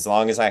 and as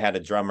long as I had a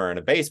drummer and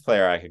a bass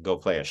player, I could go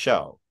play a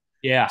show.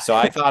 Yeah, So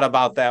I thought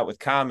about that with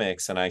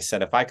comics, and I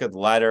said, if I could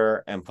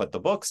letter and put the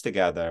books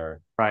together,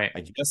 right.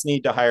 I just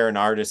need to hire an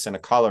artist and a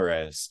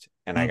colorist,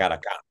 and I Mm-hmm. got a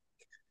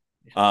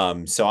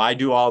comic. So I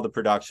do all the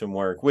production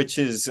work, which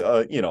is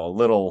a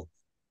little,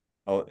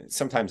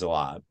 sometimes a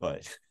lot,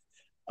 but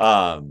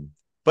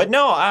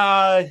no,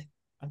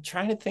 I'm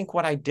trying to think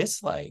what I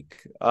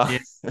dislike. Yeah,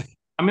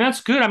 I mean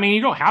that's good. I mean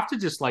you don't have to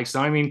dislike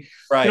something. I mean,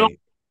 Right.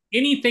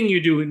 anything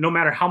you do, no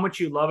matter how much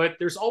you love it,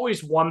 there's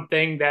always one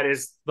thing that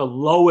is the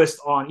lowest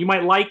on. You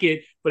might like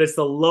it, but it's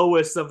the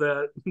lowest of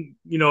the,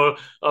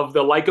 of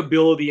the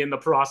likability in the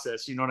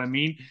process. You know what I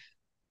mean?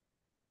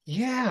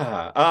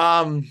 Yeah.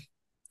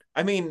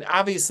 I mean,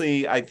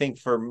 obviously, I think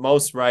for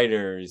most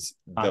writers,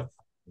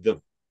 the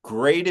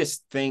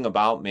greatest thing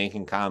about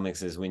making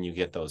comics is when you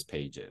get those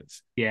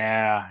pages.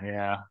 Yeah,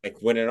 yeah. Like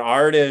when an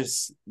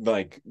artist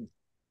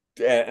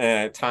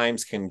at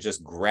times can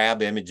just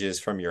grab images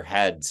from your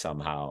head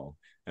somehow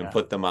and Yeah.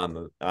 put them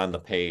on the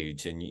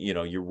page, and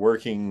you're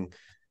working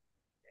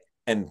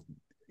and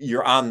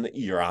you're on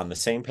the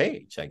same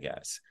page, I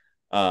guess.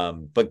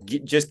 But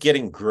just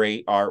getting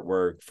great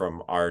artwork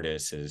from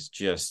artists is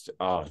just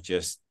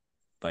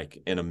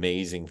like an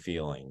amazing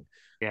feeling.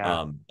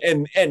 Yeah.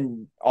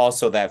 And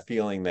also that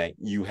feeling that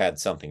you had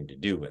something to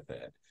do with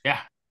it. Yeah.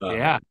 Um,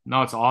 Yeah.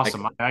 No, it's like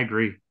awesome. I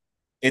agree.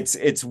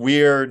 it's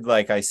weird.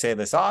 Like I say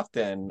this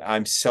often,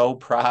 I'm so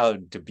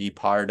proud to be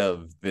part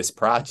of this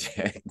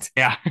project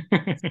Yeah.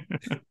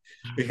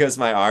 because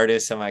my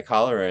artists and my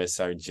colorists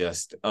are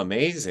just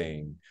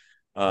amazing.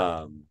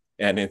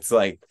 And it's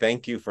like,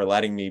 thank you for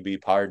letting me be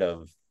part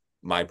of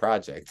my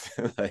project.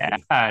 Yeah.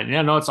 Like,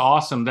 Yeah. No, it's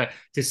awesome that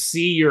to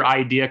see your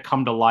idea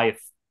come to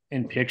life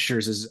in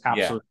pictures is yeah.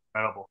 absolutely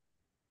incredible.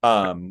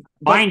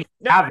 But Fine, you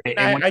no, have it,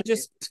 and when I you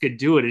just could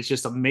do it, it's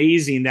just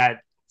amazing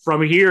that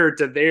from here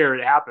to there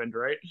it happened,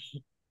 right?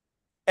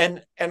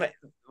 and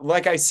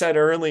like I said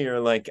earlier,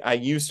 like I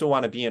used to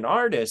want to be an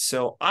artist.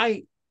 So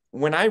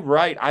when I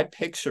write, I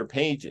picture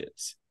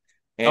pages,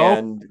 Oh,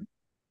 and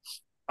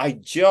I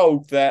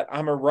joke that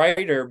I'm a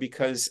writer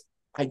because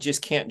I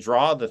just can't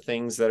draw the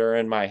things that are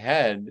in my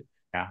head,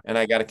 yeah. and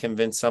I got to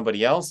convince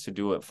somebody else to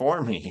do it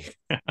for me.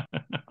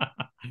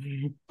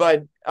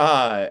 But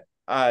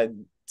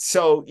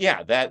so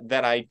yeah, that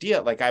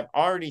idea, like I've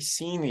already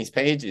seen these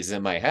pages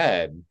in my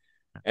head,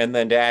 and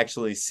then to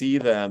actually see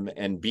them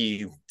and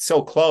be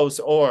so close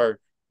or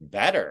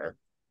better,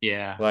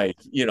 Yeah. like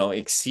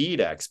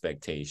exceed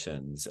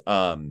expectations.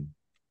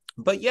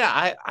 but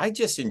yeah, I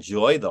just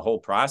enjoy the whole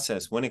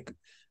process.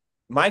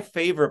 My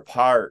favorite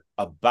part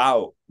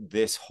about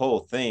this whole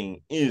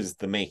thing is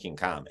the making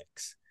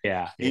comics.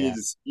 Yeah, yeah.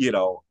 Is,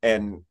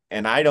 and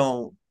I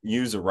don't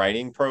use a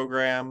writing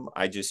program.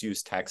 I just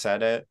use text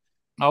edit.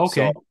 Oh,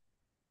 So okay.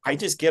 I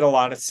just get a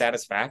lot of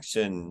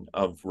satisfaction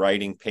of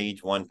writing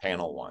page one,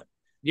 panel one,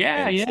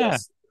 Yeah, and yeah,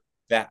 just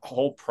that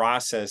whole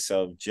process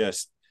of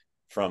just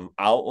from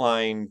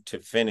outline to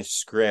finished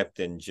script,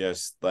 and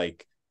just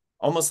like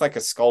almost like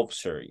a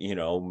sculpture,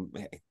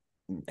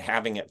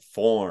 having it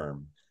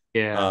form.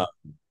 yeah, Uh,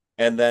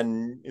 and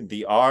then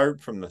the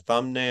art from the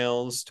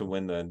thumbnails to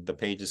when the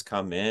pages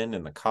come in,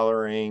 and the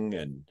coloring,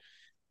 and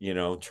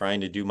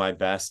trying to do my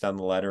best on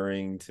the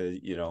lettering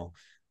to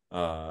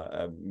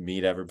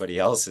meet everybody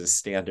else's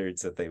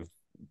standards that they've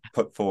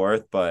put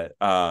forth. But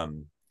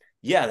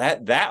yeah,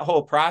 that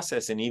whole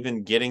process, and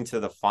even getting to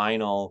the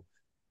final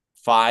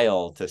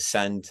file to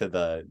send to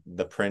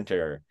the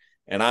printer.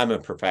 And I'm a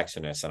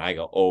perfectionist, and I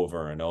go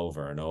over and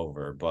over and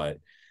over, but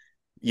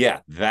yeah,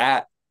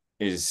 that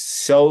is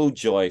so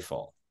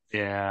joyful.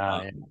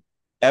 yeah, yeah. um,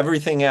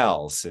 Everything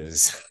else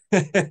is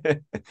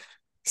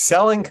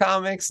selling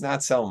comics,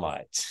 not so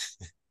much.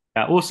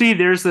 Yeah. Well, see,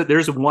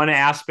 there's one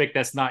aspect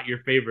that's not your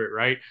favorite,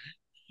 right?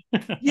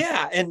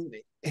 Yeah, and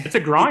It's a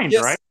it grind,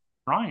 right? just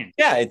Grind.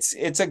 yeah,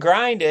 it's a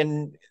grind.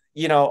 And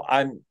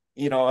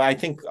I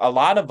think a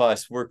lot of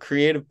us, we're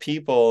creative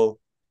people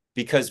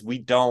because we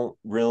don't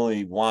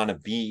really want to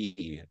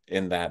be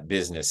in that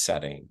business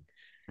setting.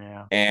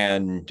 Yeah.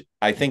 And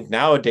I think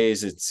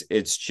nowadays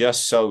it's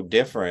just so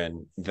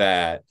different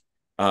that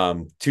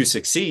to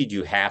succeed,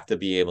 you have to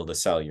be able to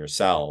sell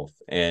yourself,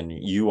 and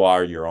you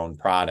are your own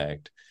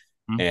product.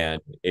 Mhm.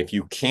 And if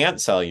you can't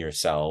sell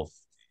yourself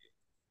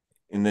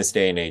in this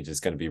day and age, it's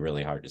going to be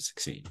really hard to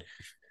succeed.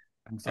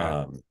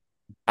 Exactly.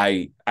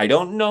 Um, I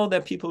don't know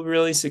that people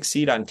really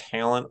succeed on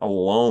talent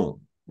alone Mhm.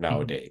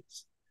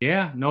 nowadays.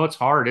 Yeah, no, it's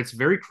hard. It's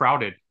very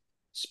crowded,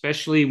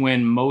 especially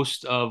when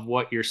most of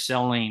what you're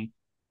selling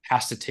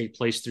has to take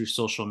place through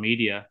social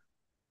media.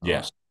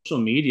 Yeah.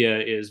 Social media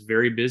is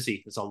very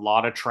busy. There's a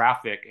lot of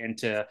traffic, and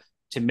to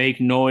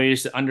make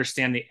noise, to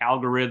understand the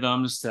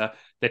algorithms, to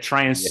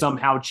try and Yeah.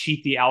 somehow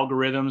cheat the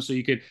algorithm. So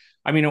you could,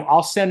 I mean,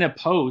 I'll send a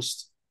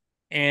post,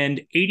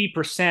 and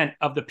 80%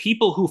 of the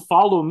people who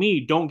follow me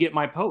don't get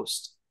my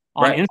post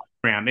on Right.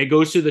 Instagram. It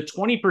goes to the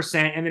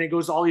 20%, and then it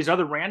goes to all these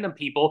other random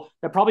people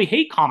that probably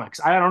hate comics.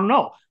 I don't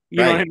know. You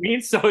know what I Right.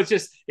 mean? So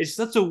it's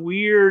such a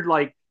weird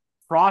like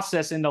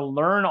process, and to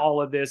learn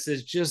all of this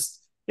is just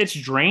it's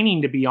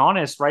draining, to be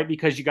honest, right?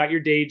 Because you got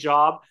your day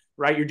job,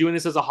 right? You're doing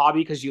this as a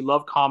hobby because you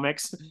love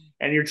comics,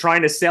 and you're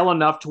trying to sell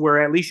enough to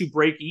where at least you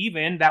break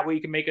even. That way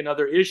you can make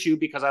another issue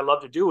because I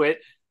love to do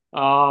it.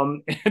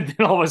 And then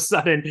all of a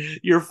sudden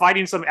you're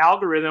fighting some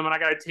algorithm, and I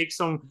got to take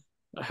some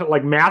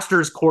like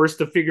master's course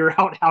to figure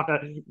out how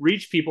to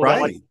reach people that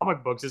like Right.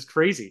 comic books. Is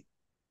crazy.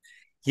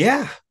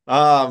 Yeah.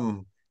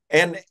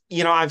 And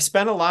I've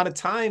spent a lot of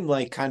time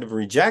like kind of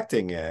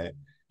rejecting it,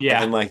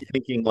 Yeah. and like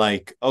thinking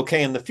like,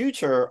 okay, in the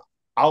future,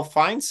 I'll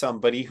find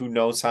somebody who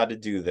knows how to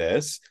do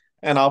this,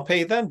 and I'll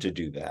pay them to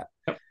do that.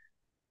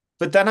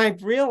 But then I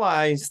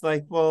realized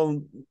like,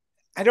 well,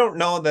 I don't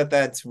know that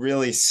that's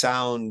really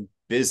sound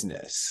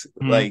business.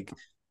 Mm-hmm. Like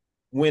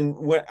when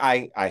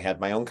I had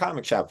my own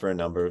comic shop for a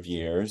number of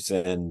years,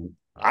 and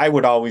I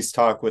would always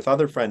talk with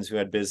other friends who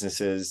had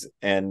businesses,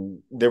 and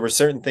there were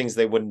certain things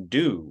they wouldn't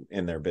do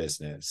in their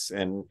business.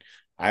 And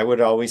I would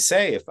always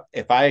say,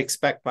 if I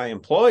expect my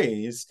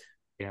employees to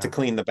Yeah.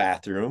 clean the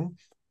bathroom,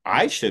 Yeah.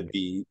 I should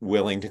be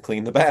willing to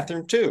clean the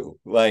bathroom too.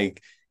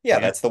 Like, yeah, Yeah.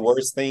 that's the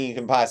worst thing you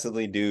can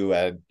possibly do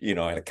at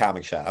a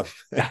comic shop.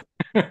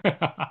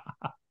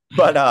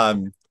 But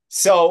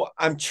so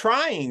I'm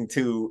trying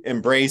to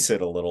embrace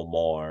it a little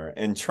more,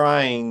 and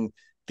trying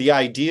the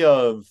idea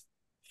of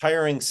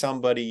hiring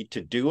somebody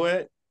to do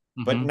it,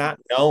 but Mm-hmm. not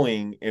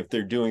knowing if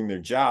they're doing their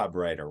job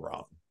right or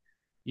wrong.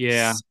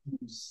 Yeah.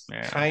 Seems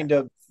Yeah. kind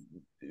of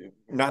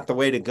not the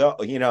way to go,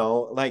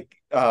 like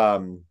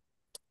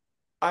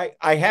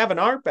I have an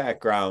art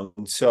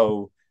background,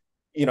 so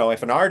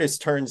if an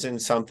artist turns in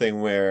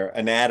something where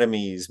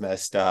anatomy is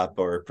messed up,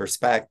 or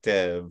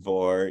perspective,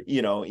 or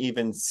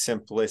even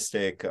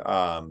simplistic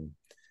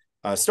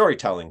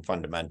storytelling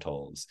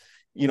fundamentals,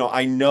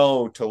 I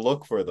know to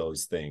look for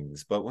those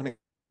things. But when it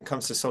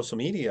comes to social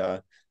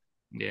media,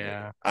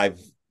 Yeah. I've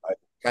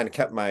kind of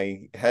kept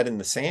my head in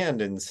the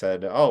sand and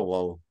said, oh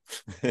well,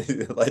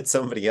 let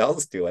somebody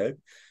else do it.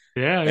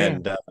 Yeah. Yeah.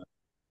 And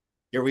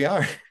here we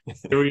are.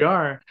 Here we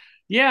are.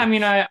 Yeah, I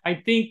mean, I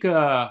think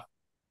I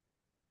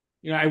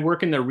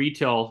work in the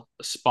retail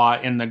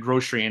spot in the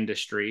grocery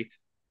industry,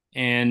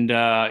 and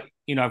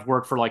I've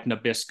worked for like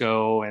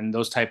Nabisco and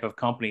those type of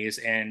companies,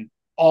 and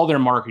all their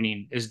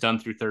marketing is done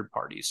through third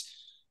parties.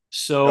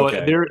 So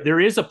Okay. there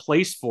is a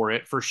place for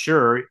it for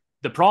sure.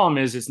 The problem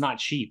is it's not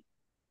cheap.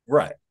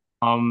 Right.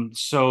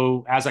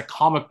 So as a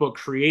comic book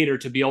creator,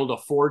 to be able to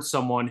afford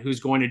someone who's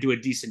going to do a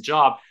decent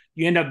job,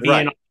 you end up being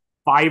Right. on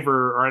Fiverr,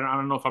 or I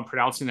don't know if I'm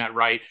pronouncing that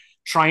right,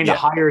 trying to Yeah.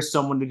 hire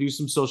someone to do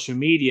some social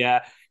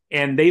media.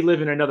 and they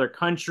live in another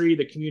country.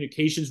 The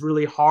communication's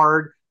really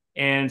hard.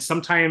 And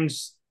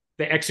sometimes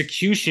the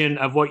execution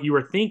of what you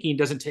were thinking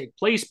doesn't take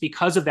place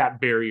because of that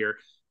barrier,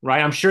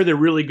 right? I'm sure they're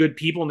really good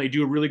people and they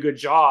do a really good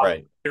job,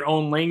 Right. their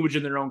own language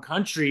in their own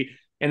country,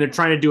 and they're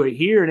trying to do it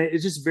here. And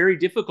it's just very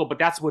difficult, but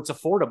that's what's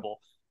affordable.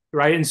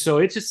 Right. And so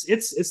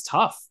it's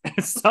tough.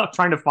 It's tough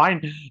trying to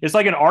find, it's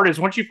like an artist.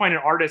 Once you find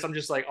an artist, I'm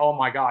just like, oh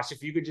my gosh,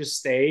 if you could just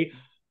stay,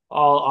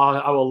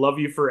 I will love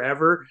you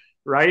forever.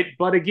 Right.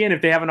 But again, if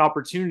they have an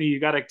opportunity, you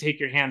got to take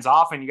your hands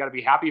off and you got to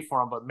be happy for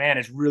them. But man,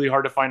 it's really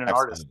hard to find an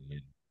artist.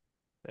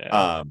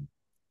 Absolutely.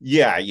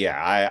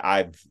 Yeah.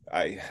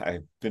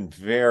 I've been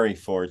very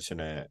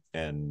fortunate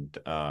and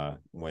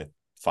with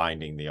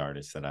finding the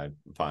artists that I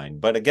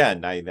find. But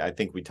again, I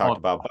think we talked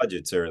about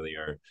budgets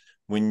earlier.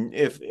 When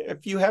if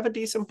you have a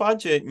decent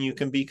budget and you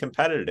can be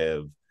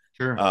competitive,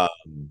 Sure.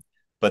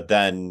 But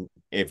then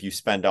if you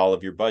spend all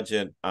of your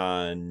budget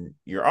on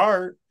your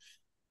art,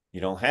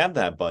 you don't have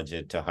that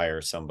budget to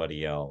hire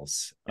somebody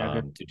else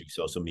to do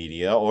social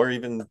media or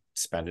even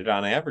spend it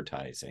on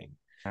advertising.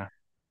 Yeah.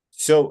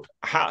 So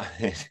how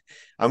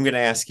I'm going to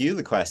ask you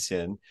the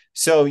question.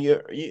 So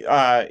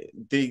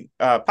the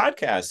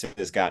podcast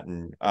has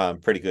gotten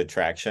pretty good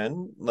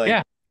traction. Like,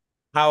 yeah.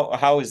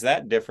 How is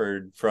that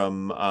differed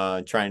from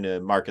trying to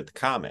market the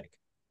comic?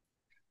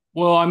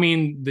 Well, I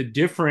mean, the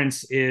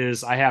difference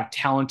is I have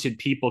talented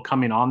people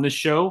coming on the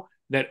show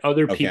that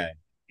other people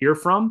hear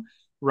from,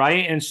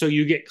 right? And so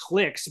you get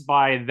clicks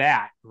by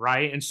that,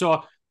 right? And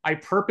so I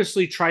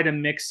purposely try to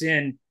mix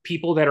in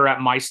people that are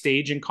at my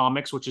stage in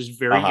comics, which is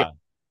very young,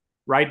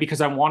 right? Because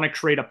I want to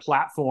create a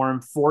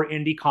platform for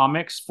indie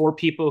comics, for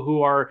people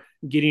who are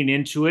getting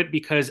into it,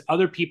 because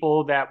other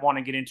people that want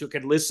to get into it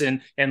could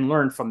listen and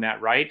learn from that,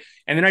 right?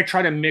 And then I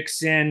try to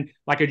mix in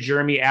like a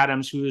Jeremy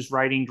Adams who's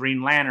writing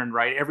Green Lantern,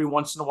 right? Every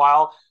once in a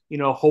while,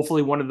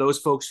 hopefully one of those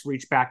folks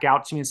reach back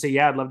out to me and say,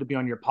 yeah, I'd love to be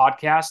on your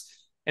podcast.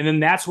 And then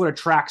that's what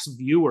attracts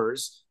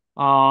viewers.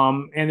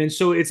 And then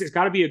so it's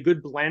got to be a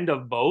good blend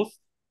of both.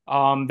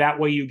 That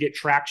way you get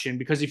traction,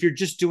 because if you're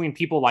just doing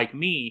people like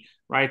me,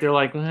 right, they're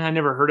like, I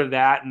never heard of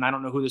that and I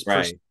don't know who this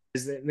person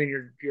is,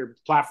 then your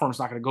platform's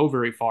not going to go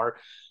very far.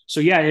 So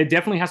yeah, it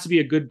definitely has to be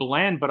a good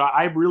blend, but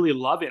I really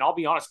love it. I'll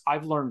be honest,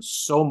 I've learned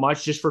so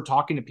much just for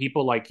talking to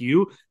people like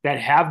you that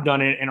have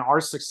done it and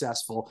are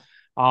successful.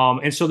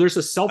 And so there's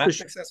a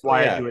selfish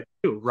why I do it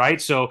too,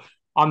 right? So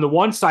on the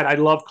one side, I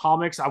love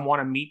comics. I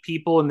want to meet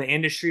people in the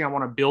industry. I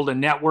want to build a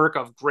network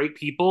of great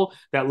people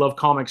that love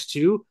comics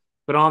too.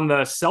 But on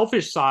the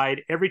selfish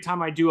side, every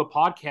time I do a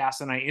podcast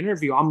and I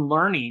interview, I'm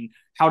learning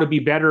how to be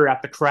better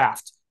at the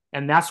craft.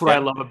 And that's what I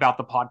love about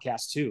the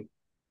podcast too.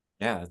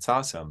 Yeah, that's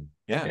awesome.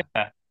 Yeah.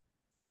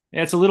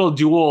 It's a little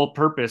dual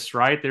purpose,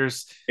 right?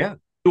 You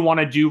want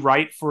to do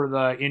right for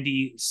the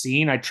indie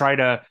scene. I try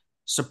to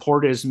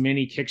support as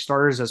many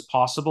Kickstarters as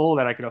possible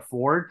that I could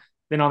afford.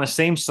 Then on the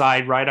same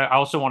side, right, I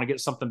also want to get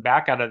something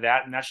back out of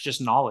that. And that's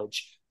just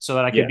knowledge so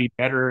that I can be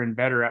better and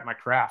better at my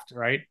craft,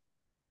 right?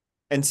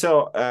 And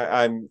so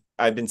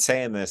I've been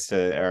saying this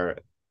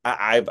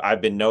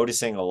I've been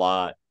noticing a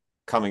lot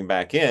coming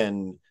back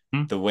in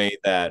the way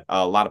that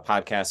a lot of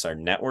podcasts are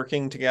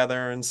networking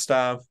together and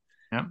stuff.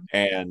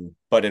 Yeah.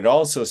 But it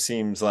also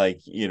seems like,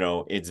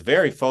 it's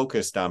very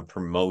focused on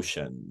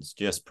promotions,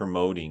 just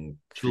promoting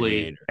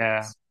creators.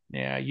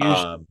 Yeah.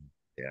 Usually,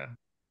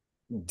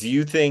 Do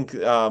you think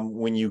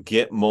when you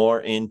get more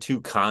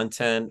into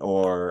content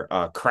or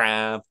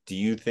craft, do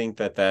you think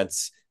that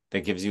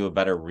gives you a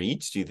better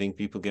reach? Do you think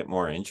people get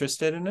more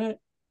interested in it?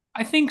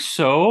 I think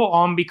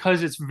so,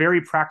 because it's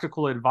very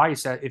practical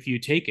advice if you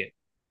take it,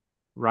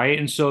 right?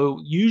 And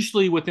so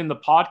usually within the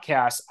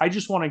podcast, I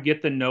just want to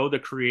get to know the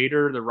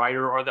creator, the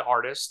writer, or the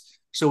artist.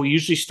 So we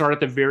usually start at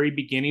the very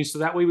beginning, so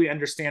that way we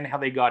understand how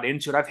they got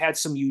into it. I've had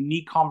some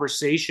unique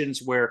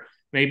conversations where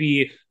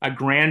maybe a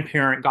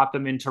grandparent got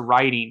them into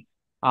writing,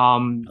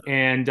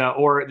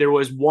 or there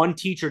was one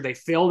teacher, they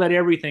failed at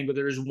everything, but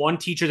there was one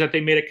teacher that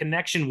they made a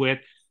connection with,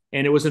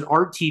 and it was an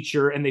art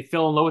teacher, and they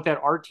fell in love with that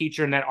art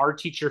teacher, and that art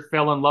teacher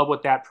fell in love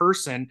with that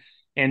person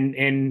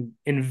and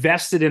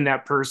invested in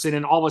that person.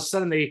 And all of a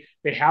sudden they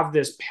have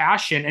this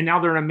passion, and now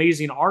they're an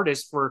amazing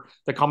artist for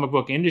the comic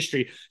book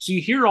industry. So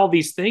you hear all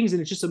these things, and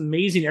it's just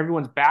amazing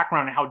everyone's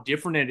background and how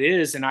different it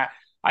is. And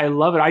I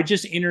love it. I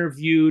just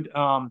interviewed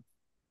a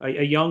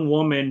young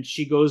woman.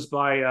 She goes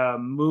by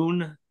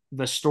Moon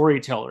the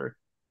Storyteller,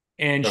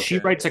 and she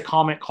writes a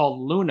comic called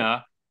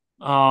Luna.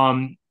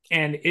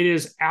 And it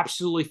is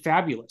absolutely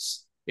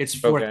fabulous. It's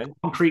for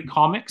Concrete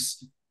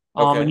Comics.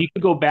 And you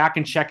can go back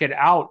and check it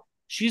out.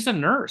 She's a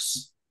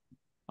nurse.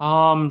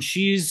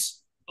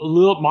 She's a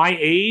little my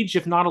age,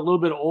 if not a little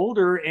bit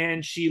older,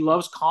 and she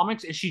loves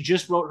comics, and she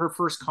just wrote her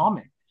first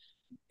comic.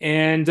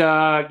 And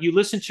you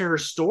listen to her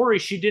story,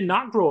 she did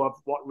not grow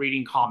up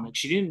reading comics.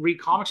 She didn't read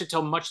comics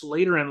until much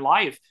later in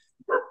life.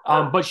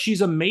 But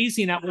she's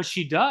amazing at what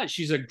she does.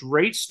 She's a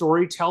great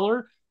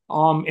storyteller.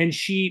 And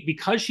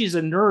because she's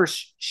a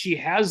nurse, she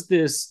has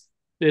this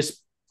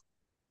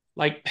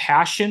like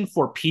passion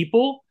for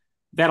people.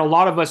 that a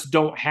lot of us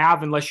don't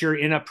have unless you're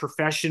in a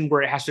profession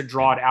where it has to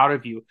draw it out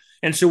of you.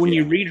 And so when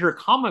you read her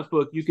comic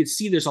book, you could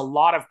see there's a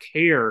lot of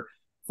care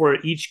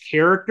for each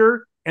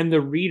character and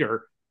the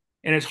reader.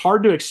 And it's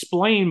hard to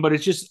explain, but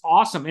it's just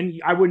awesome. And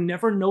I would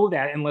never know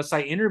that unless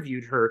I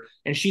interviewed her.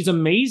 And she's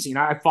amazing.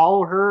 I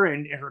follow her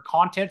and her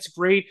content's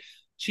great.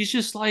 She's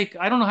just like,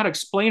 I don't know how to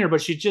explain her,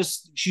 but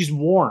she's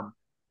warm.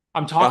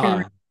 I'm talking to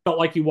her, felt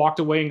like you walked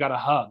away and got a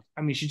hug.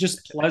 I mean, she's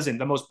just pleasant,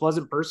 the most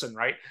pleasant person,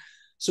 right?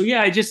 So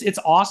yeah, it's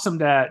awesome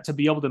to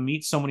be able to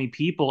meet so many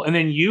people. And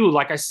then you,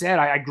 like I said,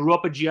 I grew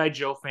up a G.I.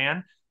 Joe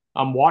fan,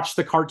 watched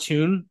the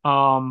cartoon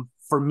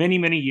for many,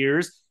 many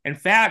years. In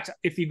fact,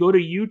 if you go to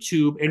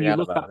YouTube and you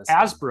look up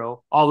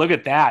Hasbro, oh, look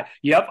at that.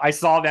 Yep, I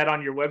saw that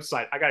on your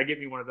website. I got to get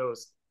me one of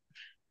those.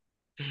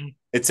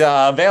 It's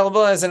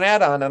available as an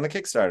add-on on the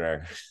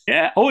Kickstarter.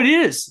 Yeah. Oh, it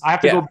is. I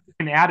have to go back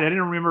and add it. I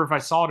didn't remember if I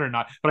saw it or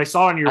not, but I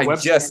saw it on your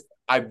website.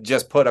 I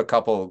just put a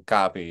couple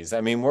copies.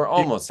 I mean, we're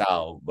almost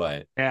out,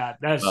 but yeah,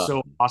 that's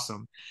so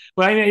awesome.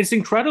 But I mean, it's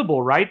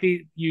incredible, right?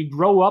 You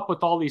grow up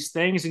with all these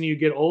things, and you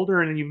get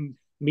older, and you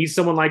meet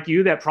someone like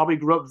you that probably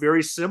grew up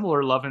very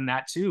similar, loving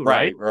that too,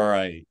 right?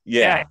 Right.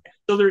 Yeah.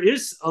 So there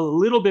is a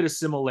little bit of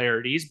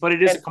similarities, but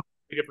it is a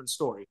completely different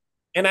story.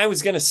 And I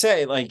was going to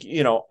say, like,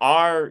 you know,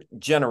 our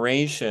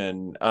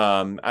generation,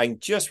 I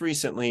just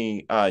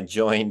recently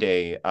joined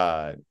a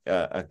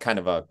kind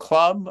of a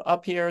club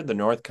up here, the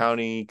North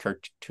County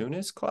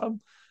Cartoonist Club.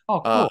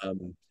 Oh,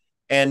 cool.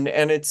 And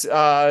it's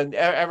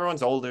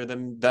everyone's older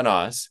than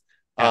us.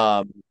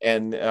 So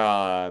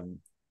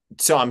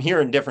I'm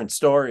hearing different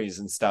stories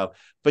and stuff,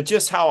 but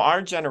just how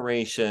our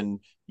generation,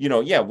 you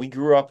know, we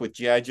grew up with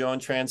G.I. Joe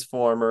and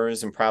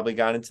Transformers and probably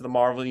got into the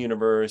Marvel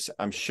universe.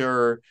 I'm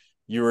sure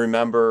you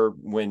remember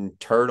when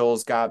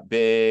Turtles got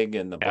big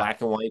and the black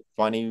and white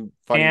funny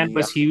and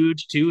was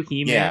huge too.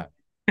 He-Man.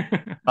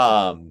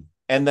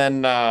 And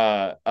then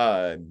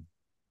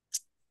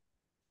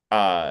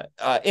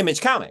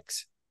Image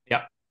Comics.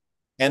 Yeah.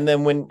 And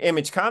then when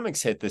Image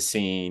Comics hit the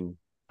scene,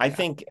 I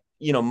think,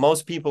 you know,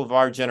 most people of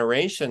our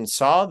generation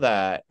saw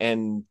that.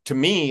 And to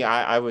me,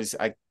 I was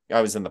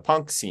in the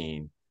punk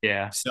scene.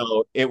 Yeah.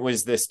 So it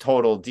was this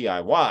total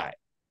DIY.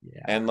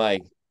 Yeah. And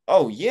like,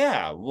 oh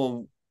yeah,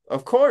 well,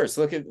 of course,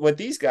 look at what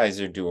these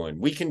guys are doing.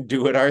 We can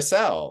do it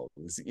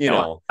ourselves, you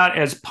know. Not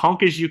as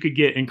punk as you could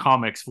get in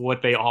comics,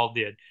 what they all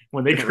did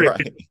when they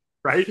created,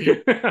 right?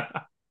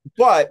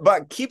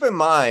 But keep in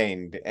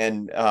mind,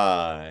 and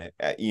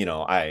you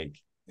know,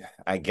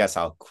 I guess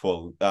I'll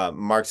quote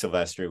Mark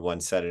Silvestri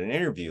once said in an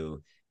interview.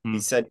 He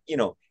said, you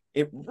know,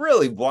 it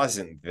really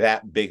wasn't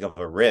that big of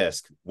a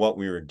risk what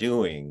we were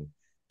doing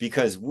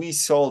because we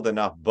sold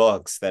enough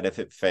books that if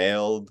it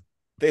failed,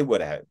 they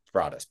would have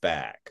brought us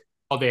back.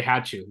 Oh, they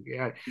had to,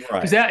 yeah.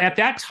 Because at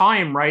that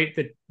time, right,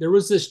 that there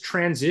was this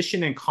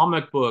transition in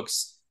comic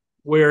books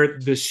where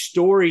the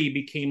story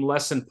became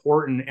less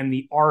important and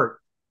the art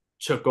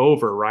took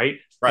over, right?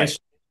 Right. And so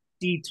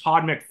see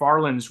Todd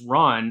McFarlane's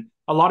run.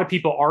 A lot of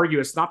people argue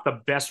it's not the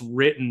best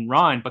written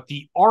run, but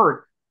the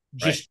art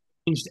just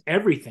changed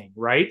everything,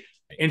 right?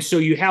 And so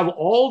you have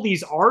all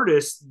these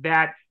artists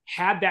that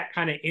had that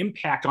kind of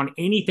impact on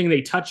anything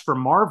they touched for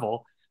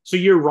Marvel. So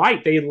you're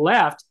right, they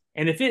left,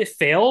 and if it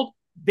failed,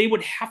 they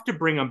would have to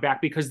bring them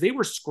back because they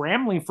were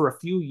scrambling for a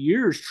few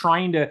years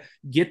trying to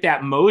get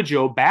that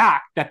mojo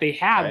back that they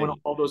had when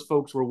all those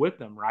folks were with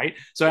them, right?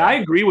 So I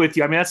agree with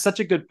you. I mean, that's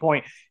such a good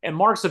point. And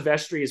Mark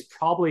Silvestri is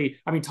probably,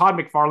 I mean, Todd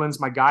McFarlane's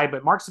my guy,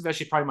 but Mark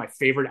Silvestri is probably my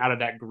favorite out of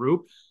that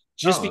group.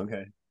 Just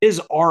because his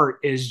art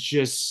is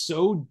just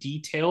so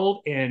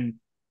detailed, and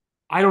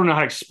I don't know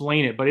how to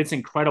explain it, but it's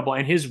incredible.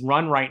 And his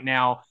run right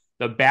now,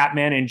 the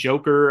Batman and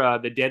Joker,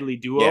 the Deadly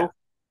Duo,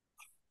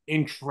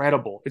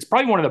 incredible. It's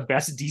probably one of the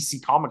best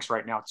DC comics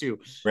right now too.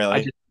 Really? I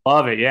just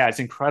love it. Yeah, it's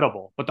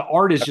incredible. But the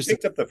art is I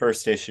picked up the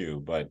first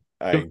issue, but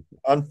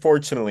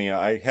unfortunately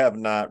I have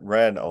not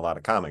read a lot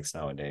of comics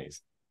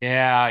nowadays.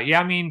 Yeah.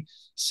 I mean,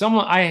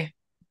 I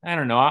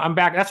don't know. I'm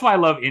back. That's why I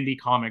love indie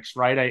comics,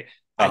 right?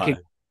 I can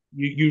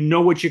you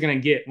know what you're gonna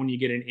get when you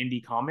get an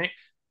indie comic.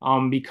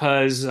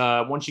 Because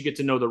once you get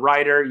to know the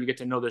writer, you get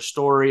to know their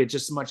story.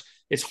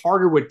 It's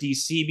harder with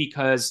DC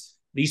because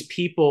these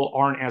people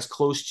aren't as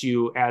close to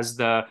you as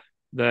the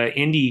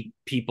indie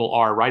people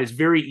are, right? It's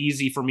very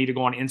easy for me to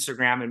go on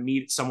Instagram and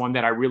meet someone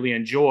that I really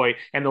enjoy,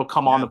 and they'll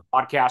come on the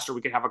podcast or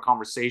we can have a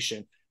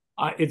conversation.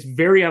 It's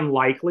very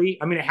unlikely.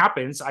 I mean, it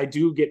happens. I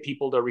do get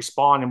people to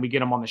respond and we get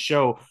them on the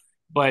show,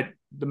 but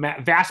the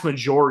vast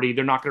majority,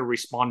 they're not going to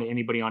respond to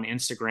anybody on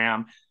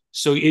Instagram.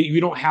 So you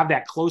don't have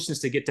that closeness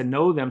to get to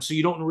know them. So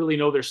you don't really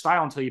know their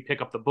style until you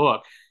pick up the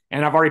book.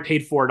 And I've already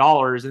paid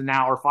 $4 and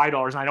now, or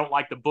 $5, and I don't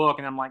like the book.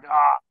 And I'm like,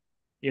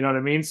 you know what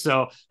I mean?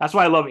 So that's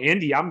why I love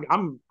indie.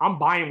 I'm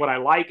buying what I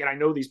like, and I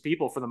know these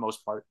people for the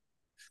most part.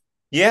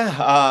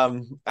 Yeah.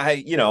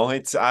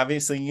 It's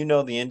obviously, the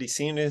indie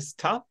scene is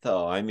tough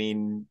though. I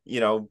mean,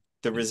 the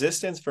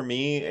Resistance for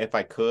me, if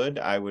I could,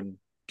 I would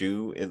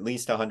do at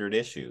least 100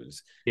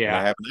 issues. Yeah. And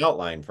I have an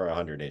outline for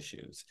 100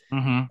 issues.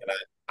 Mm-hmm. And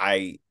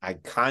I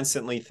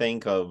constantly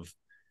think of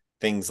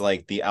things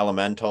like the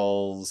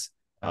Elementals,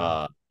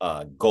 Yeah.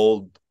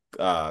 Gold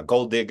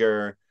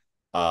Digger,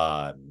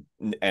 uh,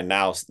 and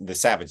now the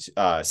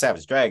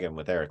Savage Dragon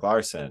with Eric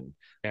Larson.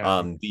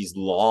 Yeah. These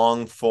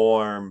long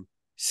form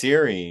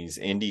series,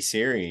 indie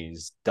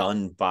series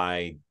done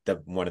by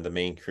one of the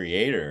main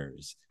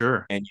creators,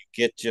 Sure. and you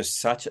get just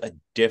such a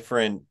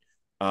different.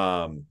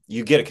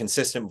 You get a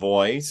consistent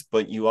voice,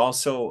 but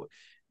you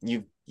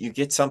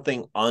get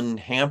something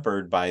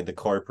unhampered by the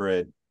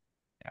corporate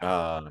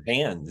Yeah.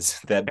 hands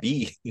that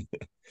be. Yeah.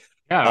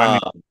 I mean,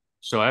 um,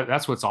 so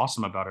that's what's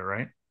awesome about it,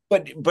 right?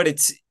 but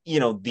it's,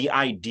 the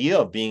idea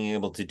of being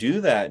able to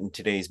do that in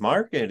today's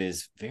market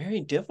is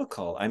very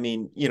difficult. I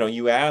mean,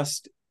 you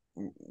asked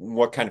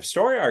what kind of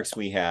story arcs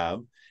we have,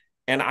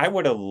 and I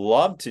would have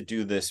loved to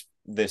do this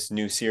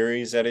new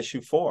series at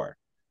issue 4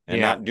 and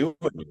Yeah. not do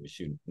a new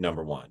issue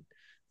number 1,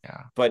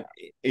 Yeah. but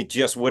it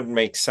just wouldn't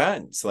make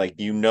sense. Like,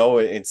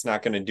 it's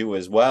not going to do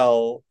as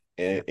well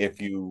Yeah. if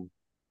you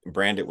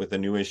brand it with a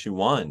new issue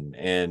 1.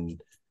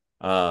 And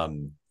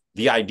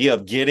the idea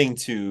of getting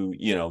to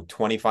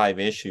 25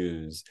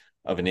 issues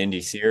of an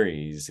indie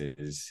series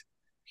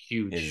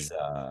Huge. is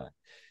Yeah.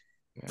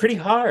 pretty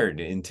hard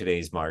in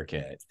today's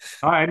market.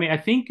 I mean, I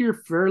think you're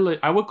fairly,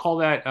 I would call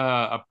that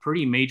a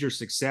pretty major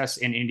success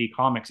in indie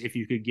comics if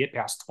you could get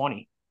past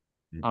 20,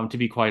 to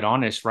be quite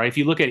honest, right? If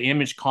you look at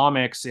Image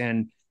Comics,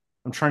 and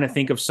I'm trying to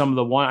think of some of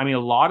the one, I mean, a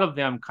lot of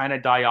them kind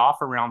of die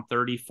off around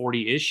 30,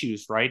 40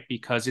 issues, right?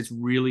 Because it's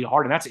really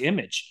hard. And that's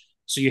Image.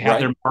 So you have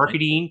their Right.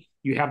 marketing,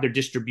 you have their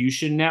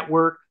distribution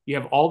network, you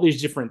have all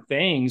these different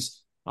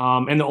things.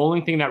 And the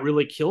only thing that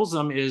really kills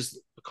them is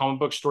the comic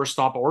book store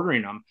stop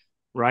ordering them,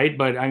 right?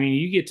 But I mean,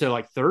 you get to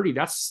like 30,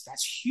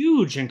 that's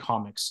huge in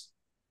comics.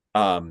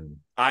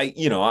 I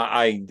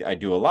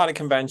do a lot of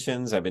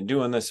conventions. I've been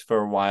doing this for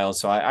a while,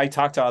 so I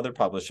talk to other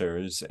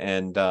publishers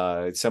and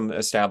some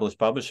established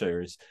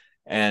publishers,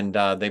 and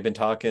they've been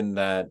talking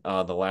that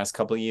the last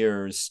couple of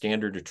years,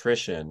 standard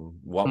attrition,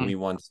 what we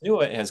once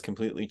knew, it has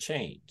completely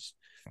changed.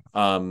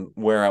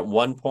 Where at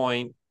one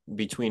point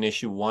between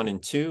issue 1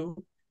 and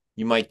 2,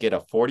 you might get a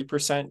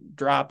 40%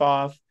 drop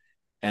off,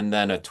 and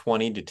then a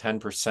 20 to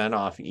 10%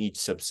 off each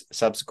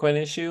subsequent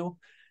issue.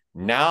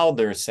 Now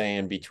they're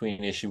saying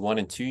between issue 1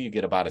 and 2, you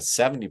get about a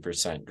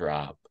 70%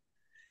 drop.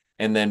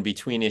 And then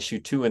between issue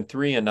 2 and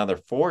 3, another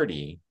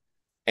 40.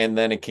 And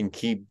then it can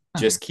keep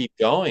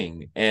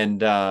going.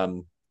 And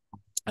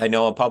I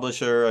know a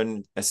publisher,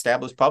 an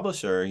established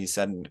publisher, he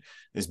said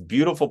this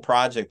beautiful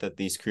project that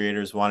these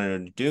creators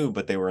wanted to do,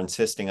 but they were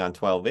insisting on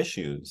 12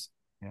 issues.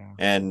 Yeah.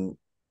 And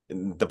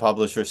the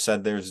publisher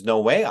said, there's no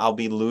way I'll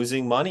be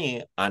losing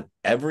money on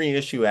every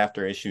issue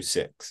after issue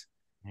 6.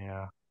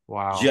 Yeah.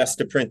 Wow. Just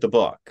to print the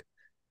book.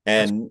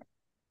 And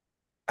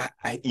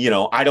I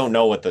don't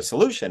know what the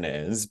solution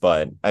is,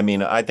 but I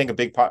mean, I think a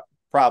big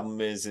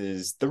problem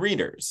is the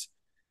readers.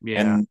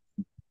 Yeah. And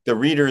the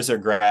readers are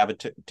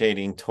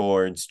gravitating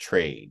towards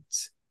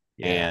trades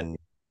and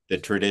the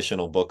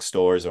traditional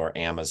bookstores or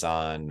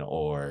Amazon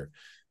or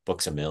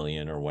Books A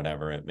Million or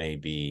whatever it may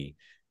be.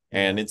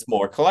 And it's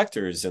more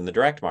collectors in the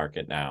direct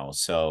market now.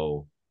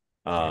 So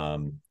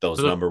those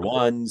number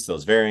ones,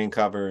 those variant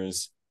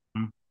covers,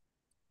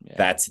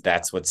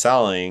 that's what's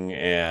selling,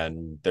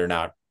 and they're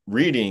not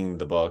reading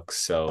the book,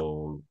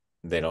 so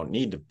they don't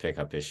need to pick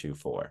up issue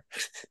 4.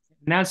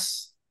 And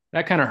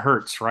that kind of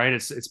hurts, right?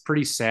 It's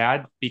pretty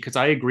sad, because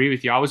I agree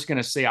with you. I was going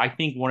to say, I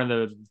think one of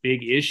the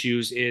big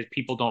issues is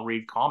people don't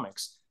read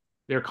comics.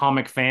 They're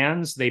comic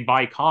fans, they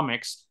buy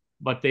comics,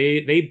 but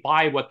they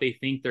buy what they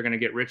think they're going to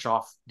get rich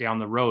off down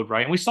the road,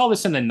 right? And we saw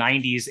this in the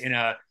 90s in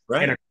a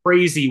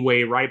crazy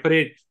way, right? But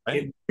it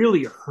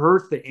really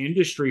hurt the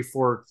industry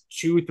for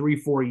 2, 3,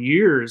 4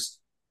 years.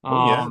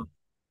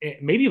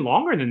 Maybe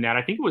longer than that.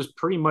 I think it was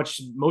pretty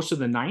much most of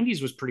the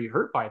 90s was pretty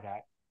hurt by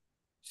that.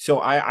 So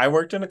I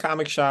worked in a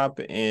comic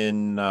shop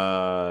in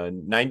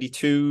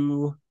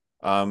 92,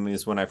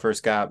 is when I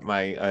first got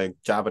my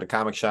job at a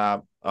comic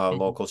shop,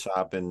 local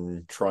shop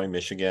in Troy,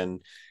 Michigan,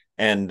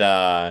 and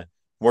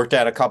worked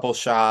at a couple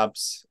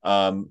shops,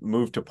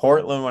 moved to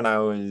Portland when I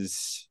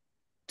was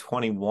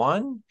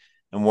 21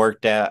 and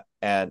worked at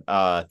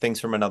Things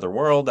from Another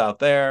World out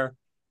there.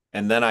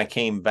 And then I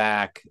came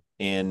back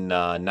in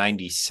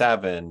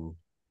 97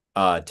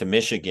 to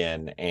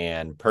Michigan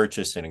and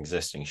purchased an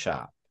existing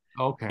shop.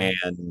 Okay.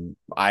 And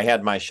I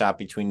had my shop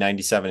between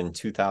 97 and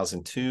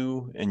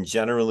 2002. And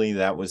generally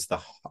that was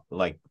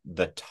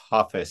the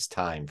toughest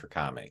time for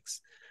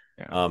comics.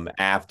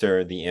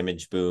 After the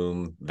Image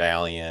boom,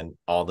 Valiant,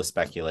 all the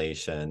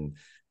speculation,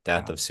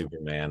 death of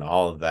Superman,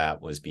 all of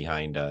that was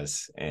behind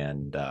us.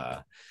 And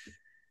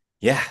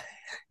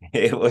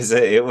it was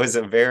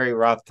a very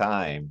rough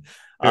time.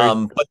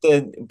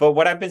 But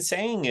what I've been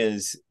saying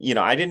is,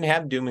 I didn't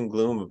have doom and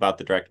gloom about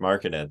the direct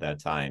market at that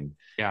time.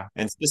 Yeah.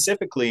 And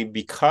specifically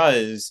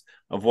because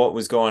of what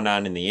was going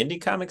on in the indie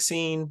comic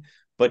scene,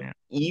 but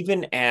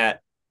even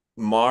at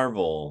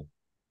Marvel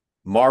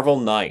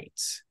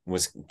Knights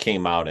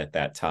came out at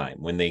that time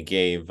when they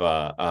gave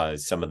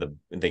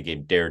they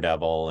gave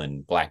Daredevil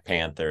and Black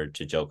Panther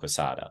to Joe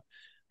Quesada.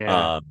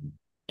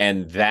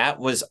 And that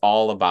was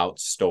all about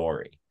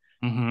story.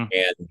 Mm-hmm.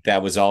 And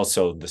that was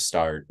also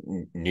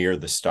near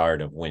the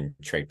start of when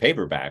trade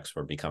paperbacks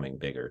were becoming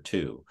bigger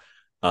too.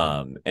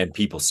 And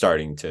people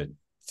starting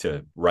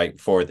to write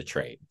for the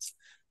trades.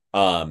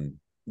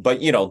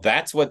 But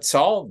that's what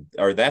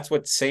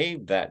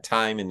saved that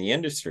time in the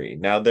industry.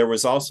 Now there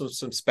was also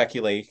some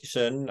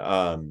speculation.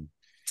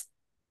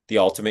 The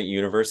Ultimate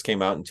Universe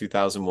came out in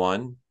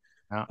 2001.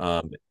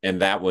 Yeah.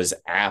 And that was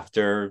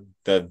after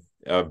the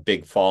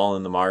big fall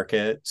in the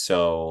market.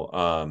 So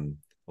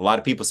a lot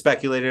of people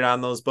speculated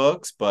on those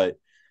books, but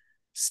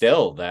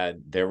still that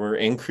there were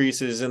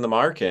increases in the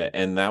market,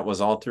 and that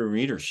was all through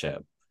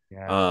readership.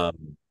 Yeah.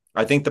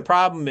 I think the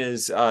problem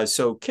is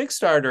so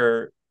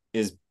Kickstarter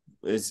is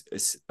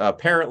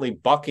apparently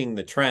bucking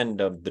the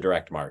trend of the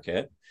direct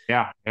market.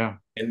 Yeah. Yeah.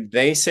 And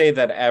they say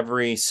that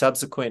every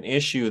subsequent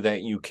issue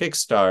that you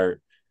kickstart,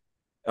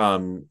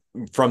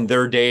 from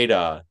their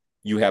data,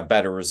 you have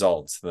better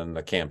results than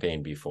the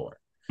campaign before.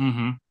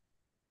 Mm-hmm.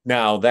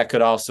 Now, that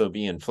could also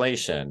be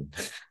inflation.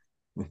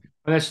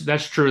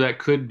 That's true. That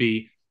could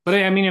be, but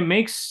I mean,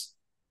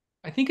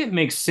 I think it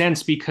makes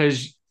sense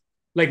because,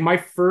 like, my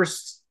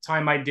first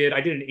time I did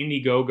an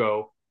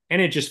Indiegogo,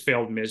 and it just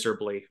failed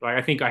miserably. Like,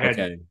 I think I had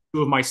Okay.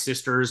 two of my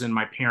sisters and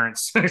my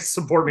parents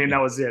support me, and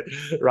that was it,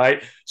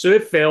 right? So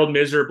it failed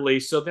miserably.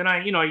 So then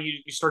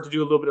you start to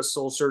do a little bit of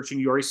soul searching.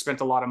 You already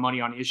spent a lot of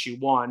money on issue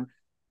one.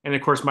 And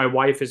of course, my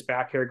wife is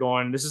back here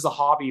going, this is a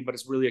hobby, but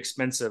it's really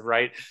expensive,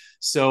 right?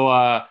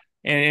 So,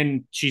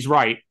 and she's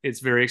right.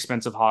 It's a very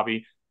expensive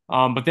hobby.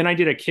 But then I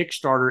did a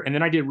Kickstarter, and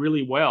then I did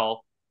really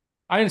well.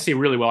 I didn't say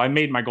really well. I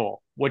made my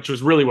goal, which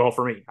was really well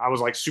for me. I was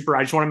like, super,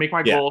 I just want to make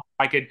my Yeah. goal.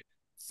 I could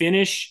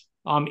finish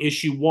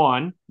issue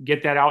one,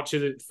 get that out to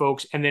the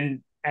folks, and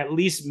then at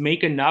least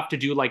make enough to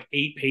do like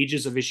 8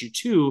 pages of issue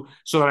two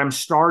so that I'm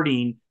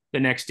starting the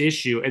next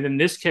issue. And then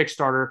this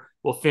Kickstarter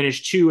will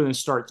finish 2 and then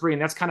start 3.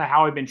 And that's kind of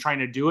how I've been trying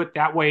to do it.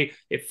 That way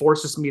it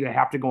forces me to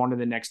have to go on to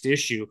the next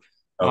issue.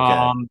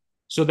 Okay.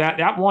 So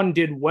that one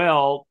did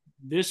well.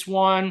 This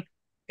one,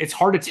 it's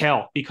hard to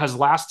tell because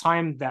last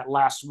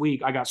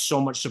week, I got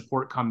so much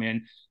support come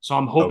in. So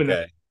I'm hoping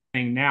that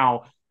thing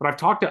now. But I've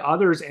talked to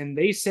others, and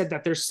they said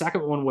that their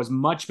second one was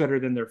much better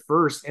than their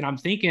first. And I'm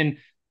thinking,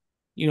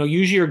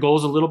 usually your goal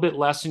is a little bit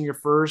less than your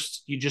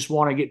first. You just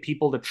want to get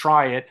people to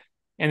try it.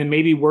 And then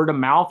maybe word of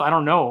mouth, I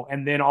don't know.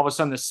 And then all of a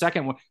sudden the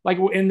second one, like,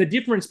 and the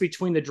difference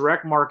between the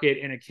direct market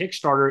and a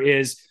Kickstarter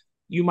is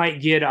you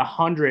might get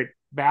 100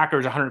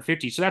 backers,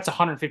 150. So that's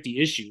 150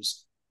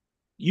 issues.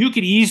 You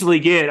could easily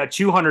get a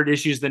 200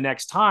 issues the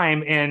next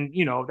time. And,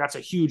 that's a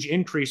huge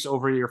increase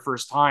over your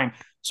first time.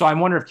 So I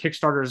wonder if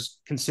Kickstarter is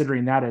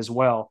considering that as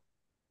well.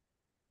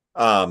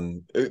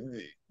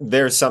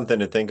 There's something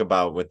to think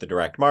about with the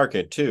direct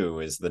market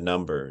too, is the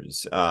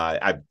numbers.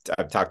 I've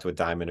talked with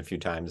Diamond a few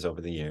times over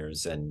the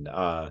years, and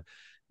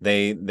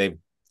they the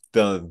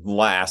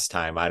last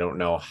time, I don't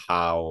know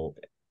how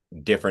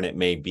different it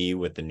may be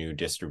with the new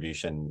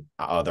distribution,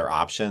 other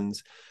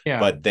options,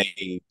 but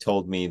they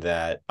told me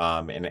that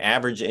an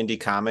average indie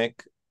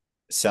comic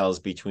sells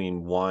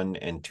between 1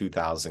 and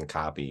 2,000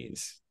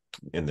 copies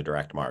in the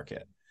direct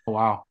market.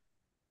 Wow.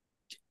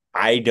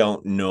 I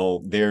don't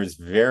know. There's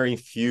very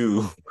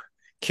few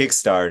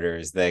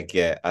Kickstarters that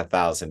get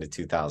 1,000 to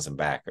 2,000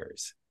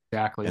 backers.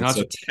 Exactly. And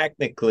so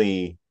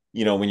technically,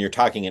 when you're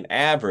talking an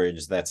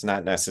average, that's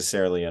not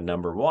necessarily a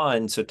number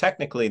one. So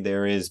technically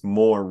there is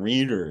more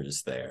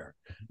readers there.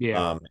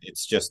 Yeah.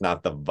 It's just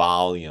not the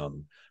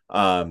volume.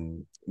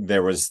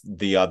 There was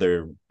the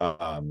other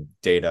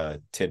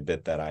data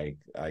tidbit that I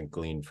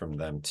gleaned from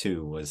them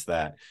too, was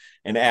that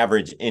an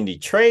average indie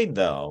trade,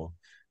 though,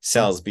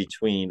 sells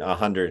between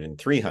 100 and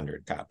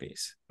 300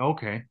 copies.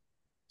 Okay.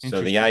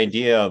 So the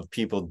idea of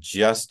people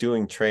just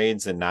doing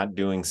trades and not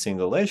doing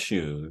single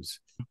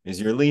issues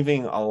is you're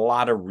leaving a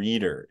lot of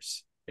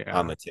readers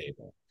on the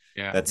table.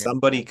 Yeah. That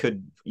somebody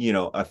could,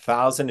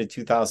 1,000 to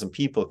 2,000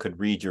 people could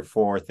read your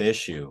 4th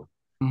issue,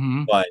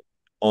 but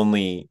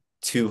only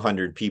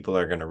 200 people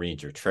are going to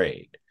read your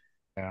trade.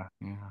 Yeah.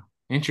 Yeah.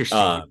 Interesting.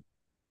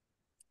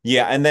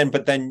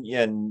 But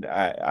then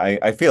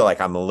I feel like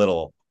I'm a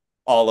little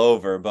all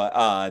over,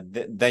 but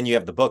then you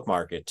have the book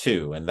market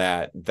too, and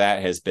that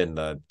has been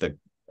the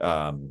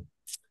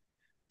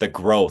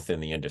growth in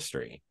the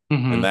industry.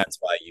 And that's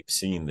why you've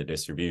seen the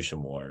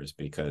distribution wars,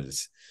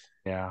 because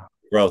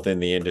growth in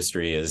the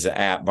industry is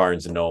at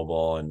Barnes and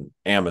Noble and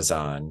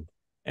Amazon,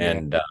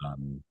 and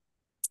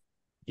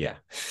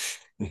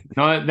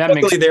no, that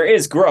makes there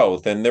is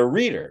growth, and they're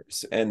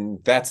readers, and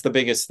that's the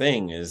biggest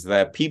thing, is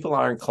that people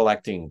aren't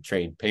collecting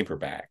trade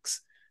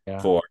paperbacks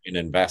for an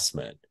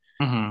investment.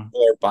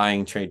 Or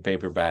buying trade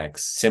paperbacks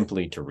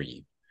simply to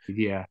read.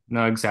 Yeah,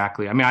 no,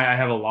 exactly. I mean, I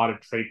have a lot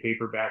of trade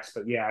paperbacks,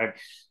 but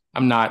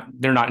I'm not,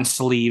 they're not in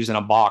sleeves in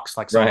a box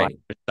like some other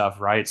stuff,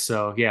 right?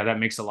 So yeah, that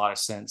makes a lot of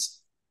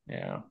sense.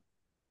 Yeah.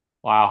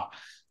 Wow.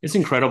 It's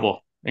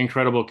incredible.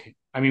 Incredible.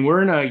 I mean,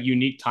 we're in a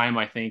unique time,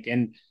 I think.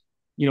 And,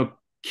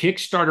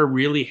 Kickstarter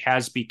really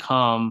has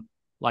become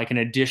like an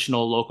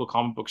additional local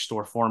comic book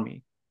store for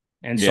me.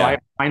 And so I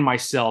find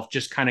myself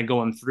just kind of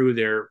going through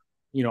there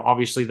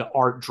obviously the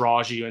art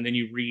draws you, and then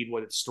you read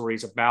what the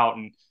story's about,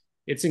 and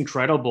it's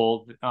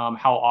incredible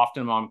how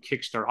often I'm on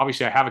Kickstarter.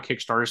 Obviously, I have a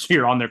Kickstarter, so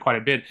you're on there quite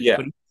a bit. Yeah.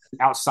 But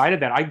outside of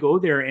that, I go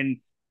there and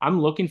I'm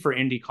looking for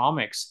indie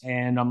comics,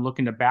 and I'm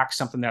looking to back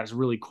something that's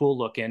really cool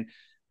looking,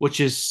 which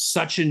is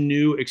such a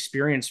new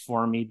experience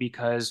for me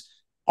because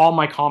all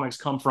my comics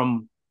come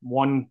from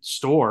one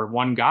store,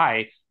 one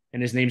guy,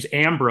 and his name's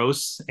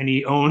Ambrose, and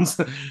he owns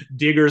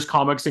Diggers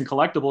Comics and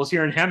Collectibles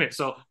here in Hemet.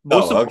 So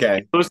most Oh, of okay.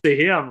 it goes to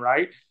him,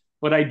 right?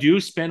 But I do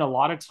spend a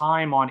lot of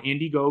time on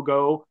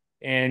Indiegogo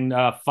and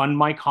Fund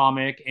My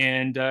Comic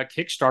and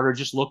Kickstarter,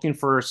 just looking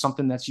for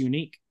something that's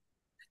unique.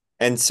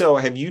 And so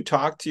have you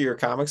talked to your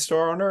comic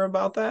store owner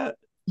about that?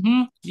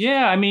 Mm-hmm.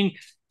 Yeah, I mean,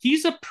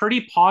 he's a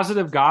pretty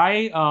positive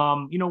guy.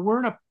 We're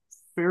in a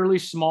fairly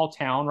small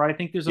town, right? I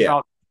think there's Yeah.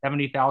 about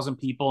 70,000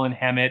 people in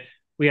Hemet.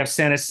 We have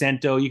San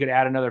Jacinto. You could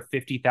add another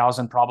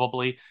 50,000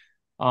 probably.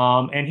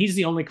 And he's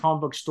the only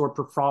comic book store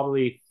for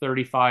probably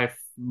 35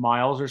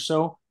 miles or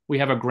so. We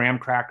have a graham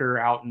cracker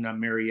out in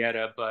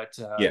Marietta,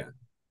 Yeah.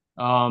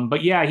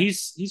 but yeah,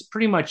 he's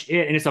pretty much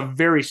it, and it's a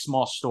very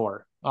small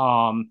store.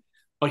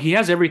 But he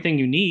has everything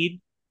you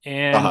need,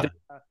 and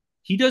Uh-huh.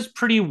 he does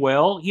pretty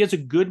well. He has a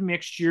good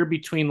mixture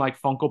between like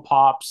Funko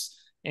Pops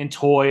and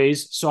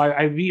toys. So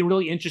I'd be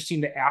really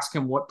interesting to ask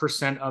him what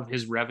percent of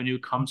his revenue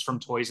comes from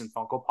toys and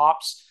Funko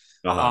Pops,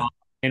 Uh-huh. um,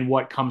 and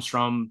what comes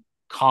from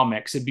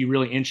comics. It'd be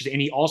really interesting.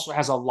 And he also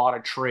has a lot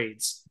of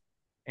trades.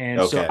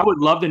 And so I Okay. would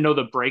love to know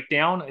the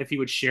breakdown. If he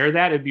would share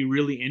that, it'd be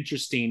really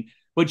interesting.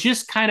 But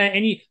just kind of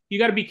you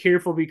got to be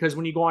careful because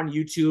when you go on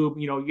YouTube,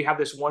 you have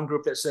this one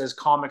group that says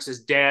comics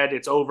is dead,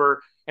 it's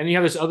over, and you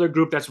have this other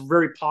group that's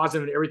very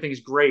positive and everything's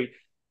great.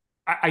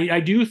 I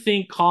do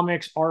think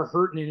comics are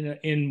hurting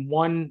in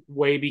one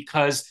way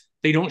because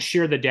they don't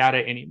share the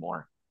data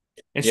anymore.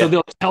 And so Yeah.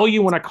 they'll tell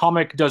you when a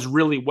comic does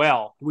really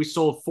well. We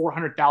sold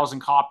 400,000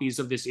 copies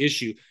of this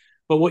issue.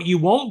 But what you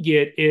won't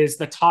get is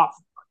the top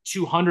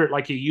 200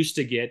 like you used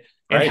to get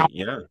and how Right. it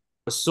Yeah.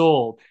 was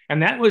sold.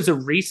 And that was a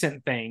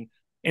recent thing.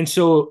 And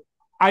so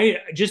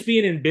just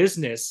being in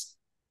business,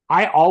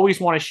 I always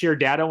want to share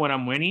data when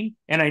I'm winning,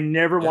 and I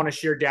never Yeah. want to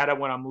share data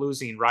when I'm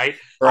losing, right?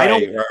 I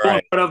don't Right. Right. go in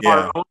Right. front of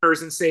our Yeah.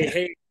 owners and say,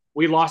 hey,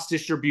 we lost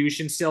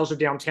distribution, sales are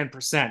down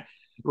 10%,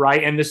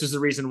 right? And this is the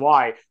reason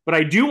why. But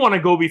I do want to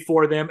go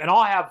before them, and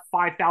I'll have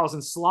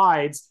 5,000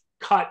 slides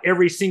cut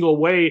every single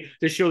way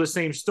to show the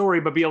same story,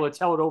 but be able to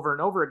tell it over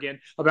and over again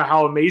about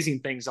how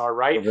amazing things are,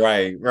 right?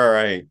 Right.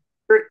 Right.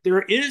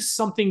 There is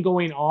something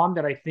going on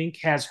that I think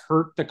has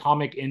hurt the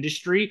comic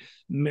industry,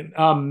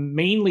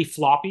 mainly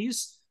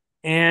floppies.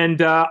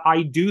 And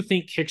I do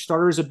think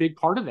Kickstarter is a big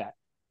part of that.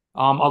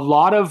 A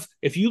lot of,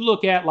 if you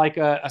look at like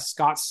a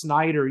Scott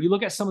Snyder, you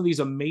look at some of these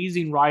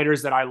amazing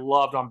writers that I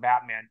loved on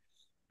Batman,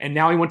 and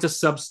now he went to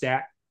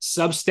Substack.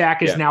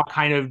 Substack is Yeah. now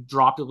kind of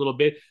dropped a little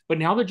bit, but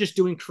now they're just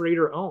doing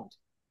creator owned.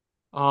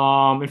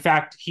 In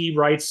fact, he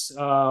writes,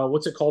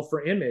 what's it called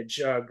for Image?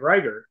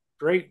 Geiger.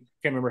 Great.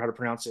 Can't remember how to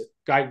pronounce it.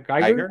 Geiger?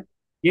 Tiger?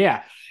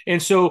 Yeah.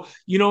 And so,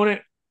 you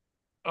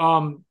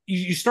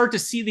start to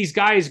see these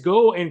guys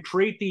go and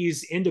create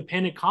these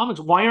independent comics.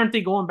 Why aren't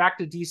they going back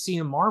to DC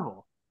and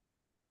Marvel?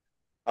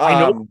 I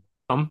know Um,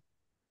 them.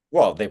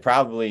 well,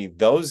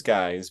 those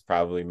guys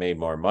probably made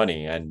more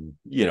money. And,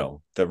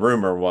 the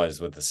rumor was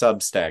with the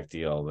Substack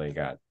deal, they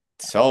got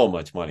so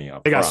much money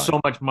up They got front.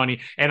 so much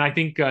money, and I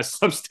think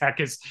Substack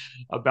is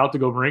about to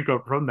go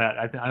bankrupt from that.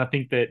 I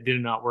think that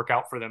did not work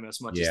out for them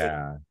as much as they,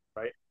 Yeah.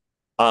 right?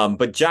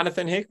 But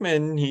Jonathan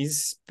Hickman,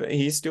 he's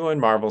doing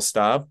Marvel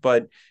stuff,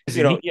 but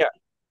Isn't he? yeah,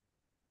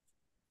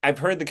 I've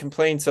heard the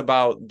complaints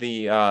about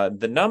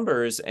the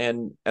numbers,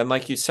 and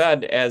like you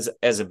said, as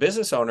a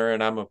business owner,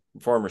 and I'm a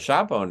former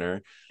shop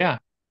owner, Yeah,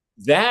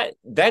 that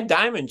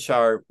diamond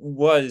chart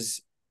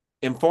was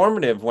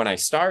informative when I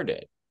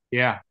started.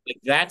 yeah, Like,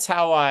 that's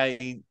how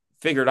I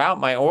figured out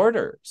my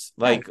orders.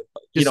 yeah. Like,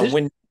 Decision.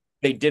 when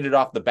they did it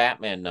off the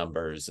Batman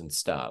numbers and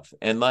stuff.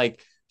 And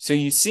like, so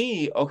you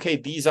see, okay,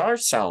 these are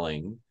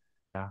selling.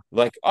 Yeah.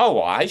 Like, oh,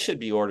 well, I should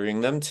be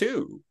ordering them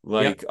too. Yep.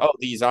 Like, oh,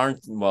 these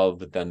aren't, well,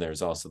 but then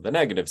there's also the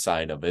negative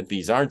side of it.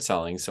 These aren't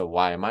selling, so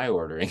why am I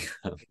ordering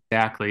them?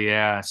 Exactly.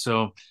 Yeah.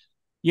 So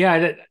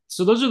yeah,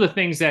 so those are the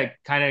things that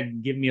kind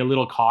of give me a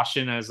little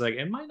caution as like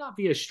it might not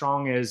be as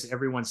strong as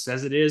everyone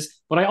says it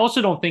is, but I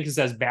also don't think it's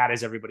as bad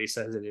as everybody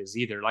says it is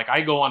either. Like I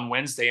go on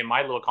Wednesday and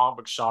my little comic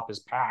book shop is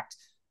packed.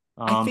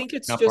 I think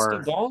it's Up just our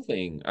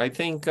evolving. I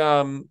think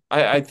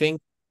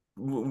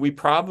we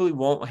probably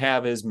won't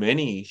have as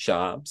many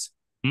shops.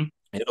 hmm?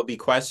 It'll be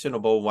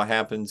questionable what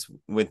happens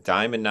with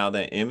Diamond now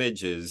that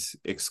Image is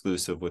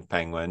exclusive with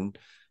Penguin.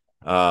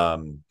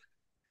 Um,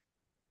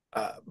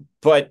 uh,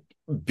 but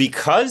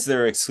because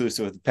they're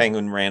exclusive with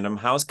Penguin Random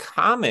House,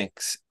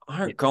 comics Yeah,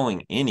 aren't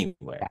going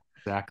anywhere.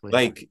 exactly.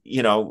 Like,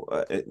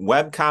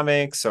 web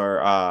comics or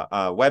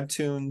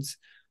webtoons,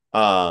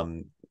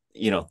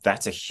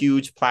 that's a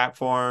huge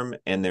platform,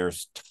 and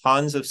there's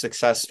tons of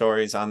success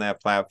stories on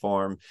that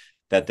platform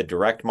that the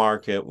direct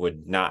market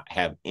would not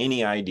have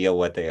any idea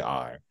what they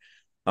are.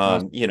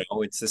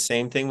 It's the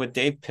same thing with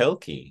Dave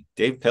Pilkey.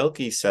 Dave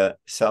Pilkey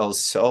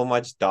sells so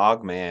much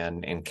Dog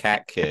Man and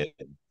Cat Kid.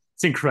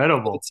 It's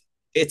incredible.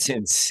 It's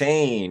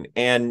insane.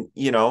 And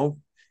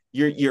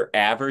your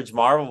average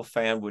Marvel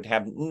fan would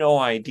have no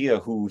idea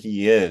who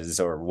he is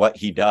or what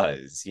he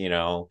does.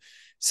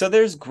 So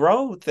there's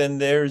growth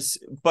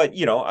but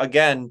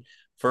again,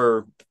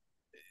 for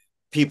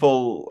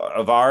people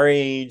of our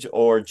age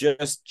or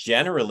just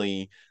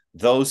generally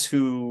those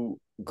who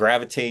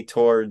gravitate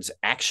towards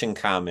action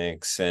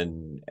comics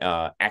and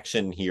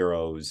action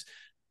heroes,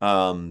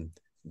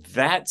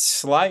 that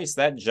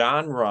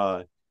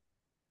genre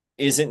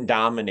isn't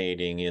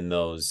dominating in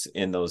those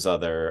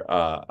other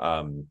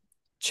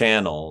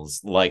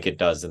channels like it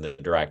does in the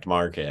direct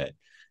market.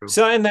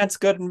 So, and that's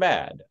good and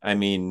bad. I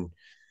mean,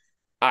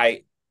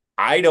 I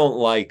don't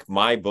like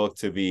my book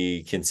to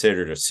be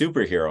considered a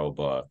superhero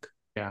book.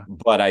 Yeah.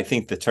 But I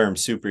think the term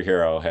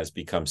superhero has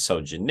become so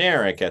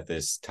generic at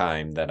this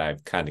time that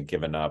I've kind of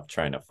given up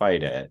trying to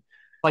fight it.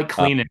 Like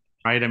Kleenex,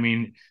 right? I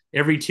mean,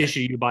 every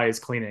tissue you buy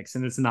is Kleenex,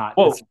 and it's not.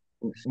 Well,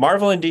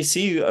 Marvel and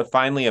DC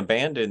finally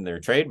abandoned their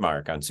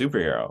trademark on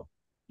superhero.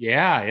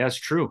 Yeah, that's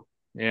true.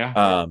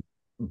 Yeah.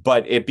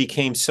 But it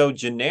became so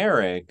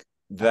generic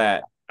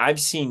that I've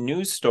seen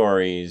news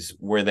stories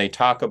where they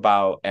talk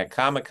about at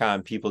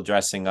Comic-Con people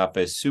dressing up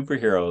as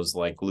superheroes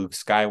like Luke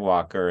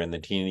Skywalker and the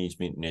Teenage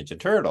Mutant Ninja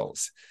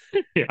Turtles.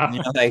 Yeah. And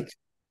you're like,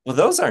 well,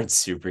 those aren't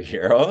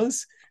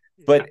superheroes.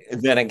 But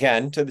then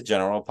again, to the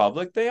general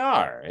public, they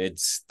are.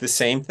 It's the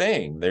same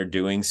thing. They're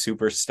doing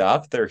super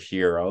stuff. They're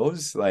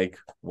heroes. Like,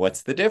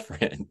 what's the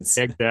difference?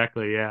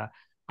 Exactly. Yeah.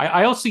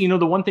 I also,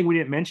 the one thing we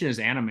didn't mention is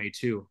anime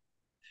too.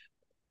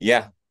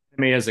 Yeah.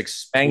 Anime has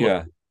exploded in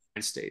the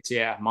United States.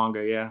 Yeah.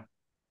 Manga. Yeah.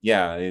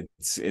 Yeah.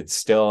 It's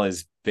still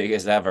as big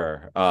as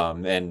ever.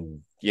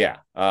 And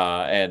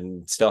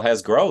still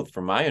has growth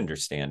from my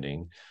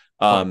understanding.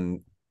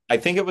 I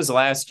think it was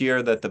last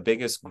year that the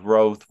biggest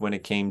growth when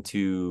it came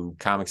to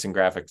comics and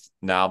graphic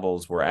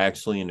novels were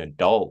actually in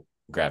adult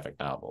graphic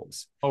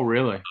novels. Oh,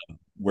 really?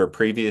 Where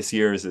previous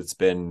years it's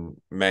been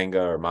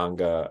manga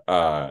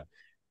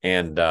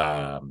and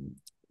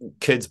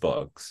kids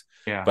books.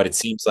 Yeah. But it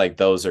seems like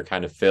those are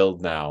kind of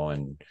filled now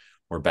and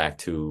we're back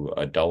to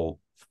adult.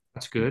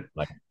 That's good.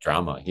 Like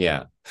drama.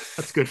 Yeah.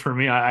 That's good for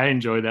me. I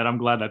enjoy that. I'm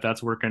glad that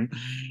that's working.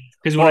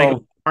 Because when I go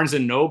to Barnes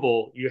and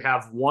Noble, you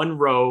have one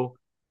row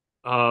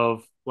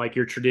of like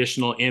your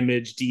traditional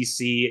Image,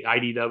 DC,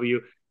 IDW,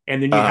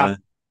 and then you have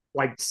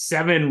like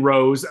 7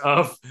 rows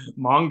of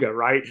manga,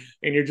 right?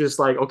 And you're just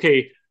like,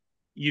 okay,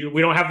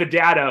 we don't have the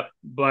data,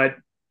 but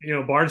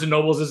Barnes and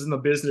Nobles is in the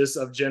business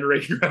of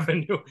generating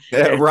revenue.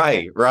 Yeah,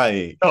 right.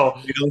 So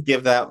you don't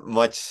give that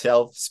much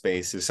shelf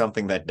space to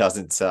something that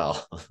doesn't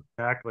sell.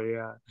 Exactly,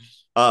 yeah.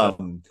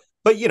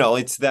 But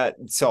it's that.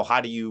 So how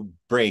do you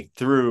break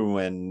through?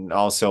 And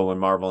also when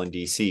Marvel and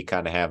DC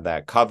kind of have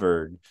that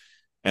covered,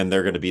 and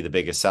they're going to be the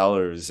biggest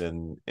sellers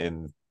in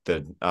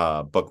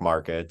the book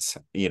markets,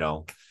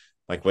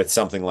 like with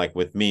something like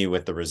with me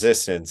with the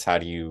Resistance, how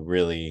do you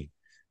really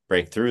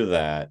break through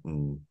that?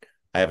 And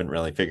I haven't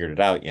really figured it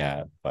out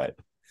yet, but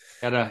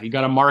you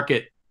gotta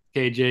market,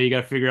 KJ. You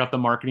gotta figure out the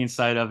marketing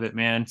side of it,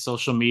 man.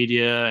 Social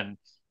media and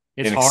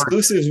it's hard.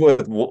 Exclusives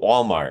with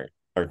Walmart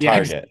or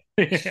Target.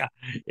 Yeah.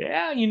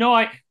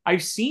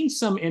 I've seen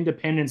some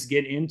independents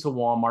get into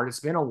Walmart. It's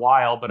been a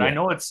while, but I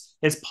know it's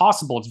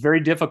possible. It's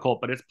very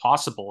difficult, but it's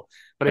possible.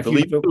 But if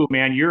you do,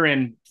 man, you're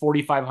in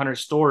 4,500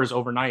 stores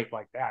overnight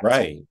like that.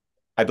 Right. So,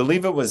 I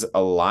believe it was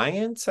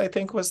Alliance, I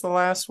think was the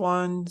last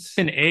one.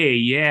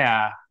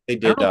 Yeah. They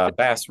did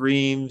Bass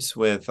Reeves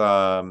with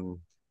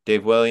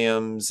Dave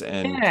Williams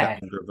and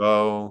Kevin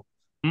Graveau.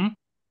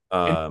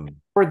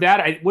 For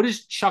that, what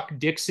is Chuck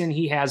Dixon?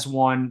 He has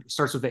one,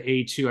 starts with the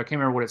A2. I can't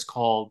remember what it's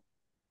called,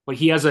 but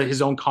he has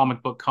his own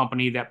comic book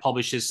company that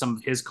publishes some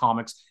of his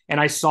comics. And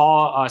I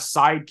saw a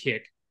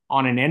Sidekick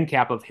on an end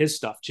cap of his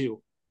stuff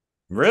too.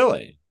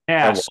 Really?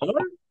 Yeah.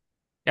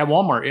 At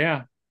Walmart,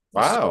 yeah.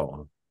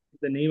 Wow.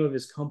 The name of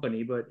his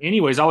company. But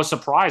anyways, I was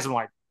surprised. I'm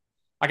like,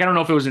 I don't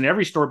know if it was in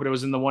every store, but it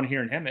was in the one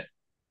here in Hemet.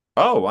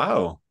 Oh,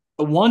 wow.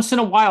 But once in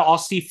a while, I'll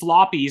see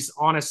floppies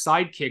on a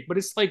Sidekick, but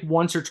it's like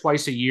once or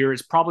twice a year.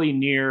 It's probably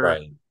near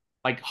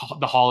like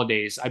the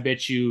holidays. I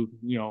bet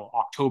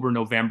October,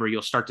 November,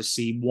 you'll start to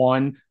see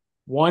one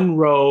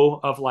row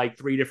of like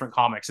 3 different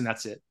comics, and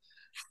that's it.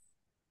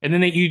 And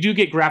then you do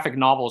get graphic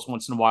novels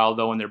once in a while,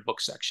 though, in their book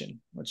section.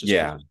 Which is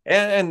cool.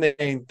 And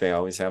they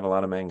always have a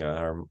lot of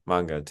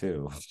manga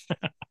too.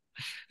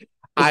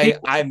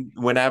 I'm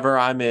whenever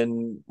I'm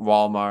in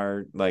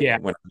Walmart,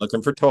 when I'm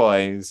looking for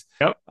toys,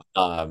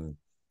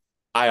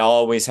 I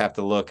always have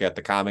to look at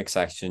the comic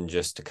section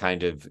just to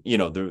kind of,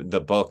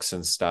 the books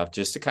and stuff,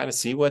 just to kind of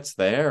see what's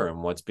there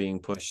and what's being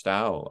pushed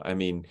out. I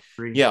mean,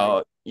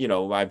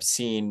 I've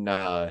seen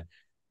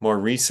more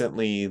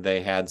recently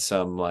they had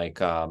some like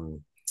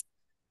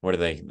what are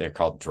they're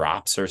called,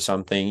 drops or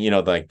something,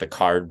 like the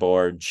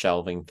cardboard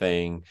shelving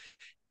thing,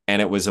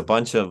 and it was a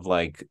bunch of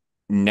like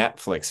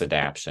Netflix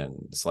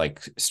adaptions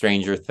like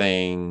Stranger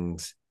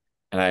Things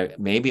and I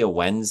maybe a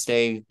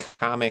Wednesday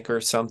comic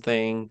or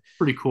something,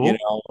 Pretty you cool.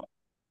 know.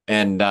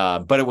 And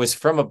but it was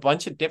from a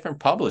bunch of different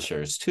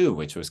publishers too,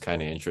 which was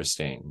kind of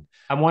interesting.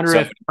 I wonder So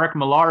if Mark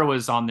Millar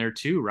was on there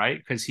too, right?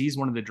 Because he's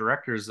one of the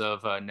directors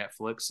of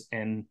Netflix,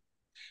 and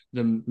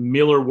the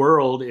Miller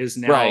World is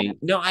now. right.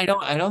 No, I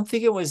don't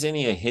think it was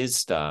any of his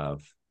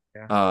stuff.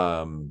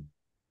 Yeah, Um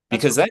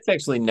that's because that's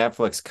actually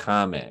Netflix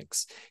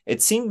Comics.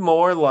 It seemed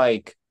more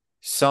like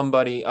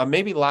somebody,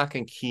 maybe Lock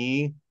and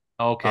Key,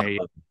 uh, okay.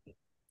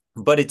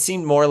 but it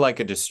seemed more like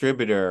a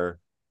distributor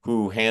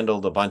who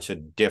handled a bunch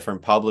of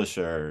different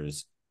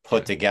publishers Yeah,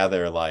 put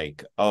together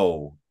like,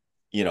 oh,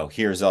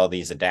 here's all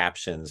these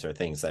adaptions or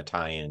things that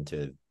tie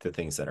into the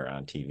things that are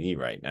on TV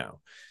right now.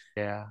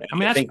 yeah. And I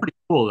mean, I that's think, pretty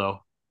cool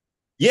though.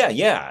 yeah,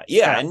 yeah, yeah.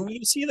 Yeah. And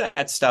you see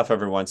that stuff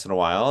every once in a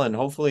while, and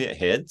hopefully it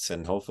hits,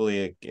 and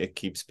hopefully it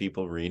keeps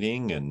people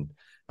reading. And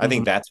I Hmm.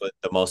 think that's what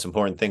the most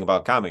important thing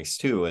about comics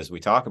too, as we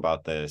talk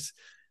about this.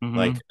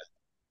 Like, Hmm.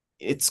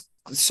 it's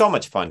so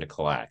much fun to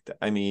collect.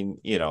 I mean,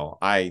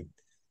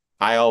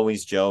 I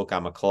always joke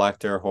I'm a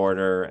collector,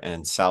 hoarder,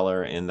 and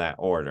seller in that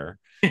order.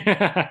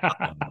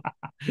 Um,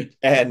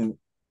 and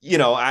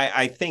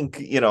I think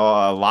a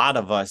lot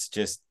of us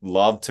just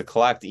love to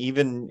collect,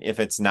 even if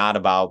it's not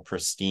about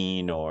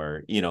pristine,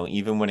 or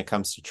even when it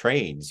comes to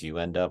trades, you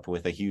end up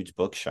with a huge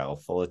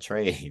bookshelf full of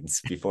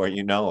trades before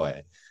you know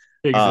it.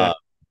 Exactly. uh,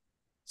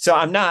 so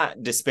I'm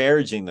not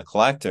disparaging the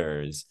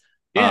collectors,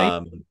 Yeah,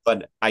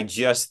 but I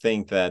just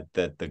think that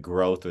the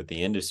growth with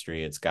the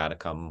industry, it's got to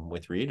come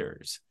with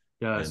readers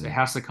does. It and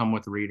has to come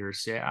with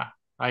readers. Yeah,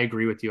 I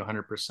agree with you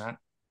 100%.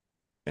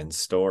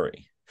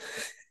 story.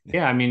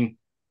 Yeah, I mean,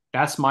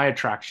 that's my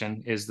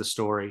attraction is the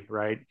story,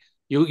 right?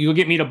 You'll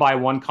get me to buy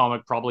one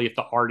comic probably if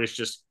the art is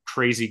just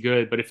crazy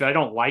good, but if I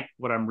don't like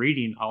what I'm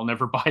reading, I'll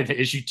never buy the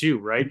issue two,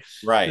 right?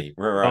 Right,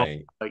 So,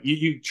 right. like,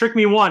 you trick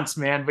me once,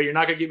 man, but you're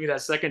not gonna get me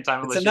that second time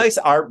It's a unless you. nice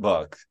art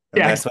book,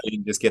 and Yeah, that's why you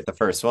can just get the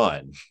first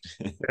one.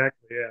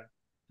 exactly. Yeah.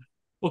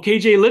 Well,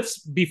 KJ, let's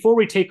before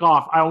we take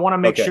off, I want to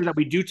make Okay. sure that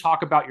we do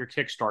talk about your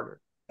Kickstarter.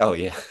 Oh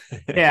yeah.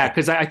 Yeah,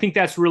 because I think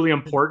that's really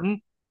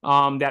important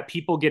that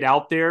people get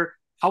out there.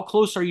 How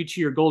close are you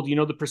to your goal? Do you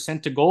know the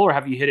percent to goal, or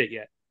have you hit it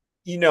yet?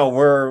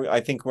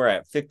 I think we're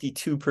at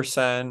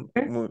 52%.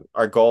 Okay.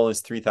 Our goal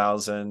is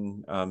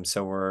 3,000.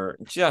 So we're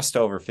just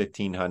over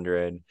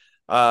 1,500.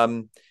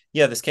 Um,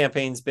 yeah, this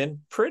campaign's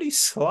been pretty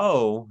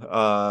slow.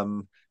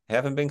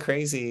 Haven't been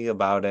crazy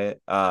about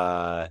it.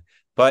 But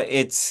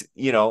it's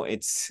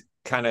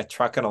kind of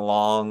trucking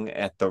along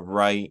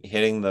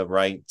hitting the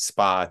right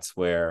spots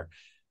where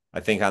I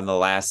think on the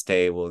last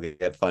day we'll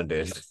get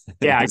funded.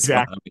 Yeah, Is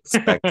what exactly. I'm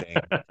expecting.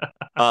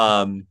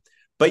 Um,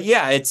 but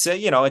yeah, it's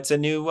a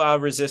new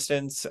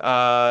Resistance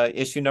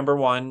issue number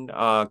one.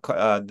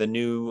 The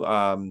new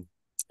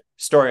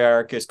story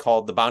arc is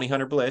called the Bounty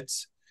Hunter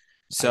Blitz.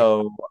 Nice.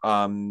 So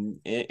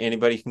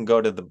anybody can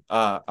go to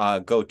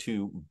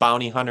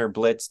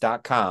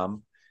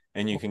bountyhunterblitz.com,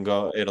 and you can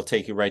go. It'll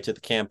take you right to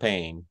the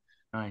campaign.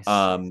 Nice.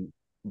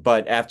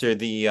 But after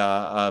the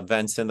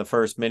events in the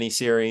first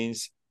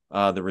miniseries,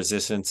 the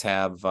Resistance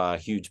have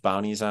huge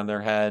bounties on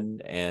their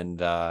head,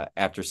 and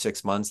after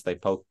 6 months, they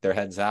poke their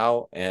heads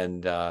out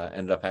and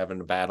end up having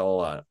to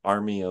battle an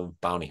army of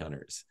bounty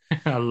hunters.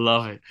 I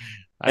love it.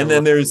 I And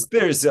then love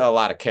there's a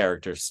lot of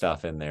character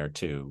stuff in there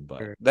too,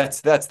 but it.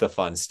 that's the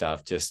fun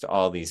stuff. Just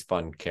all these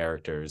fun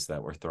characters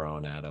that were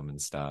thrown at them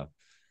and stuff.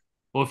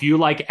 Well, if you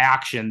like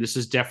action, this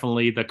is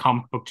definitely the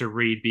comic book to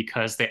read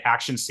because the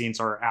action scenes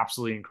are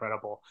absolutely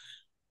incredible.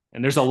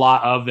 And there's a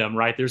lot of them,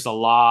 right? There's a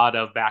lot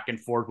of back and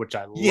forth, which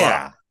I love.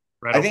 Yeah,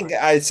 Incredible.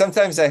 I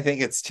sometimes I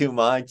think it's too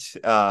much.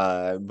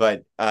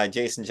 But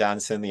Jason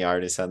Johnson, the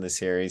artist on the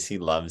series, he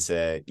loves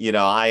it.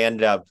 I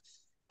end up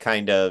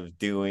kind of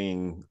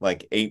doing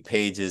like 8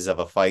 pages of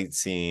a fight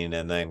scene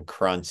and then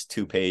crunch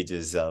 2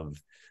 pages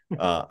of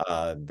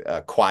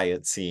a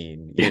quiet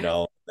scene,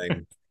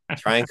 and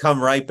try and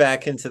come right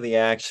back into the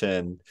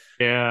action.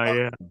 Yeah, Uh,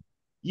 yeah.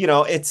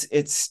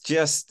 it's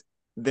just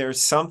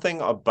there's something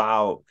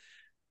about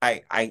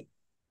I I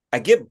I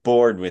get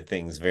bored with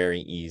things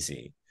very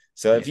easy.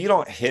 So Yeah. if you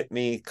don't hit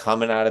me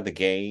coming out of the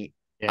gate,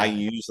 I Yeah.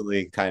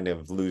 usually kind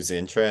of lose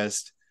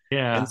interest. And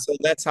Yeah. so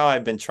that's how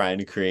I've been trying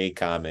to create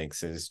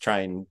comics, is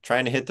trying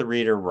to hit the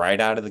reader right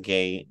out of the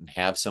gate and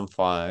have some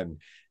fun.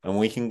 And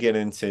we can get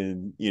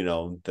into,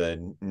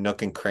 the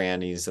nook and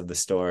crannies of the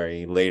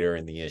story later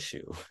in the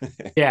issue.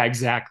 Yeah,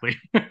 exactly.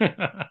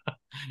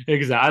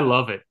 Exactly. I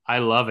love it. I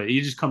love it.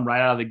 You just come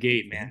right out of the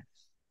gate, man.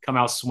 Come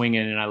out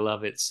swinging, and I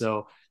love it.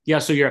 So, yeah,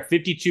 so you're at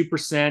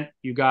 52%.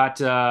 You got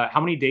how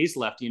many days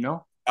left, do you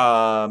know?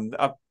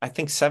 I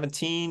think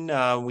 17,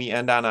 we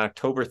end on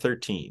October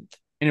 13th.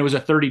 And it was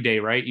a 30-day,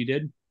 right? You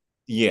did?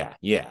 Yeah,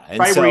 yeah. And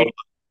Right where you so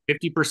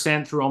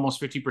 50% through almost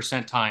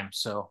 50% time.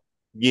 So,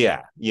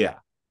 yeah, yeah.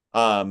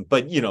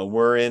 But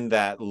we're in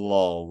that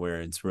lull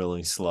where it's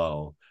really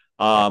slow.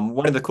 yeah,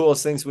 One of the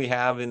coolest things we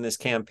have in this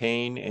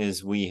campaign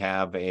is we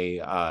have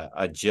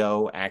a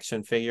Joe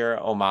action figure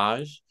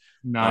homage.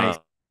 nice.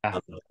 Uh, Yeah.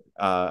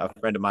 a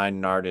friend of mine,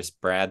 an artist,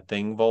 Brad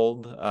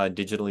Thingvold,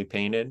 digitally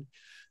painted.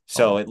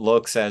 So it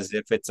looks as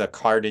if it's a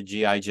carded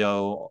GI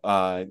Joe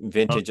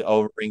vintage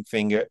O-ring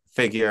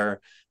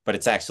figure, but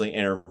it's actually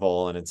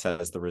interval and it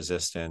says the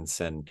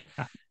Resistance. And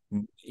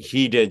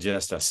he did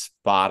just a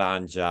spot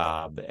on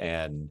job.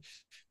 And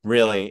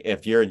really,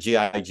 if you're a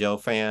GI Joe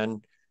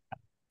fan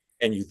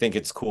and you think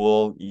it's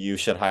cool, you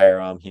should hire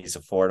him. He's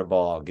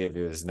affordable. I'll give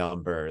you his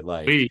number.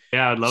 Like,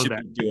 Yeah, I'd love should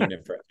that. be doing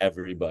it for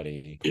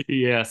everybody.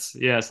 Yes,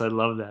 yes, I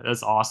love that.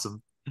 That's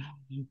awesome.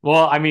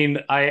 Well, I mean,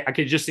 I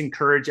could just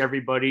encourage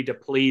everybody to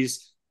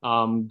please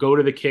go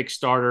to the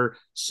Kickstarter,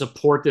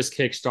 support this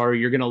Kickstarter.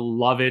 You're gonna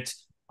love it.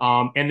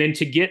 And then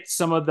to get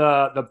some of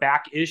the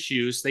back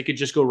issues, they could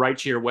just go right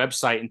to your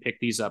website and pick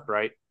these up,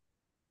 right?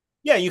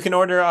 Yeah, you can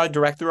order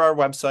direct through our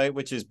website,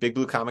 which is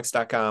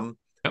bigbluecomics.com.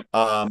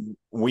 Yep.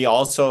 We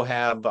also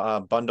have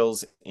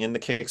bundles in the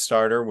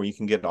Kickstarter where you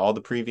can get all the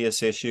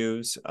previous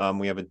issues.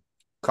 We have a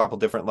couple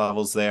different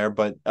levels there,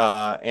 but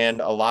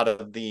and a lot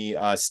of the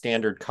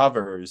standard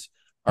covers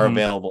are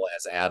available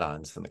as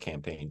add-ons in the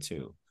campaign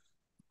too.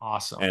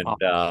 Awesome.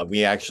 And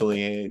we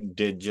actually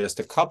did just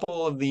a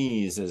couple of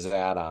these as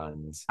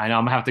add-ons. I know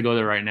I'm gonna have to go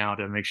there right now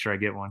to make sure I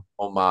get one.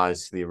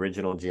 Homage to the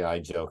original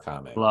GI Joe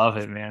comic. Love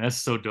it, man. That's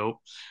so dope.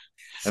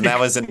 And that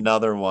was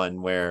another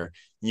one where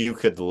you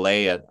could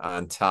lay it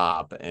on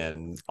top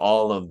and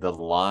all of the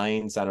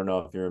lines. I don't know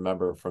if you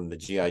remember from the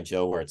GI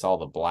Joe where it's all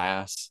the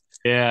blasts.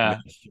 Yeah.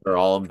 Or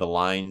all of the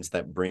lines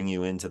that bring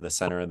you into the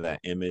center of that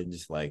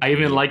image. Like I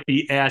even like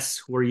the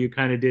S where you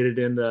kind of did it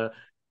in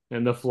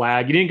the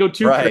flag. You didn't go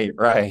too right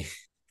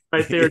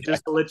there,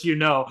 just to let you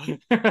know.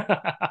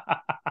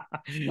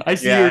 I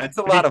see. Yeah, it's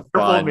a lot of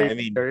fun. I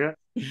mean, there,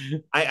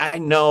 I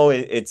know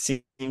it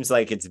seems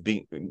like it's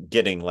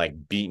getting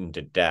like beaten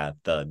to death,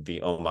 the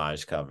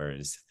homage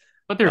covers,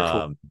 but they're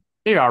cool.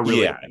 They are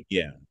really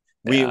yeah.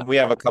 We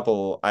have a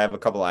couple. I have a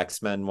couple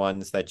X-Men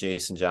ones that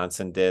Jason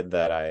Johnson did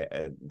that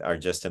I are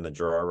just in the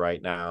drawer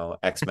right now.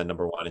 X-Men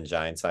 #1 and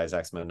Giant Size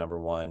X-Men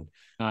 #1.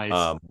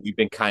 Nice. We've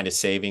been kind of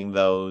saving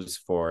those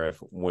for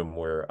when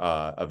we're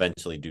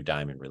eventually do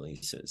diamond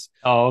releases.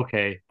 Oh,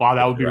 okay. Wow,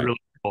 that would be really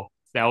cool.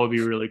 That would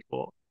be really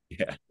cool.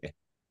 Yeah.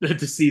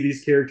 To see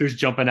these characters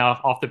jumping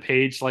out off the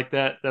page like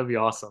that'd be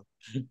awesome.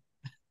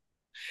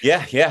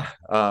 Yeah.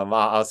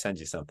 I'll send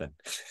you something.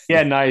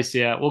 Yeah, nice.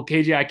 Yeah. Well,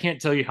 KJ, I can't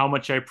tell you how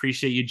much I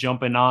appreciate you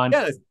jumping on.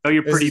 Yeah, I know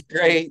you're pretty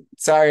great.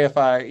 Sorry if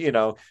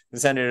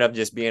this ended up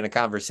just being a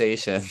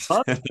conversation.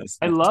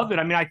 I love it.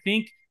 I mean, I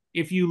think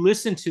if you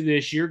listen to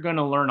this, you're going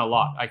to learn a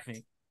lot, I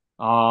think.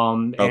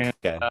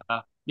 Okay.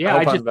 Yeah,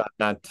 I hope I'm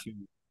not too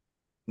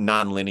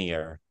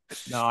non-linear.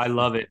 No, I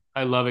love it.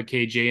 I love it,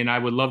 KJ, and I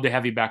would love to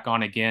have you back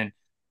on again.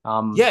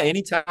 Yeah,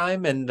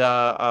 anytime. And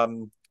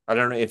I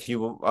don't know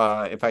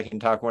if I can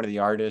talk one of the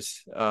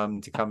artists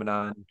to coming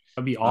on.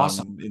 That'd be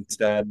awesome.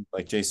 Instead,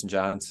 like Jason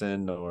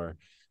Johnson, or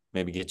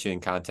maybe get you in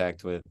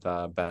contact with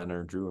Ben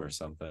or Drew or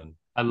something.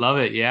 I love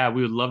it. Yeah,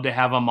 we would love to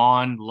have them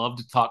on. Love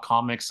to talk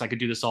comics. I could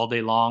do this all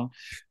day long.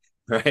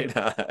 Right.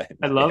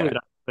 I love it.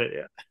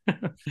 Yeah.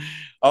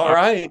 All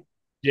right.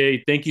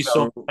 Jay, thank you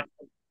so much.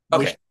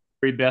 Okay. Wish you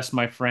the very best,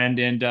 my friend.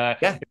 And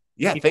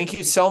yeah. Thank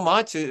you so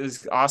much. It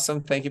was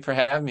awesome. Thank you for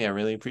having me. I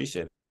really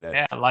appreciate it.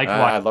 Yeah, likewise.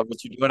 I love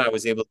what you're doing. I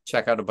was able to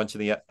check out a bunch of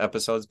the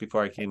episodes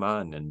before I came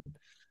on, and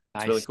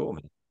it's really cool,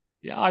 man.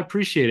 Yeah, I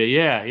appreciate it.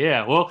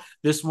 Yeah. Well,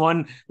 this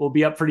one will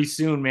be up pretty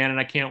soon, man, and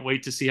I can't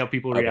wait to see how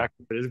people react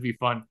to it. It'll be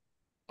fun.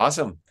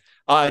 Awesome.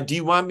 Do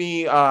you want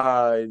me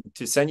to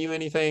send you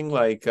anything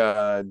like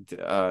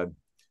cover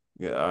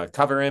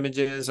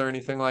images or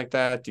anything like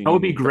that? That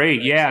would be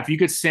great. Yeah, if you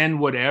could send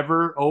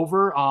whatever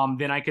over,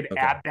 then I could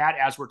add that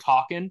as we're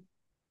talking.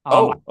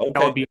 Okay.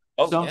 That would be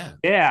awesome.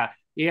 Yeah.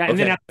 Yeah. And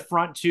then at the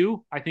front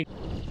too, I think